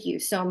thank you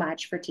so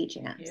much for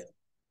teaching us.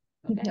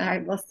 Okay. All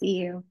right, we'll see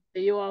you.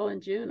 See you all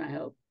in June, I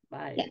hope.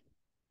 Bye. Yeah.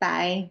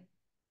 Bye.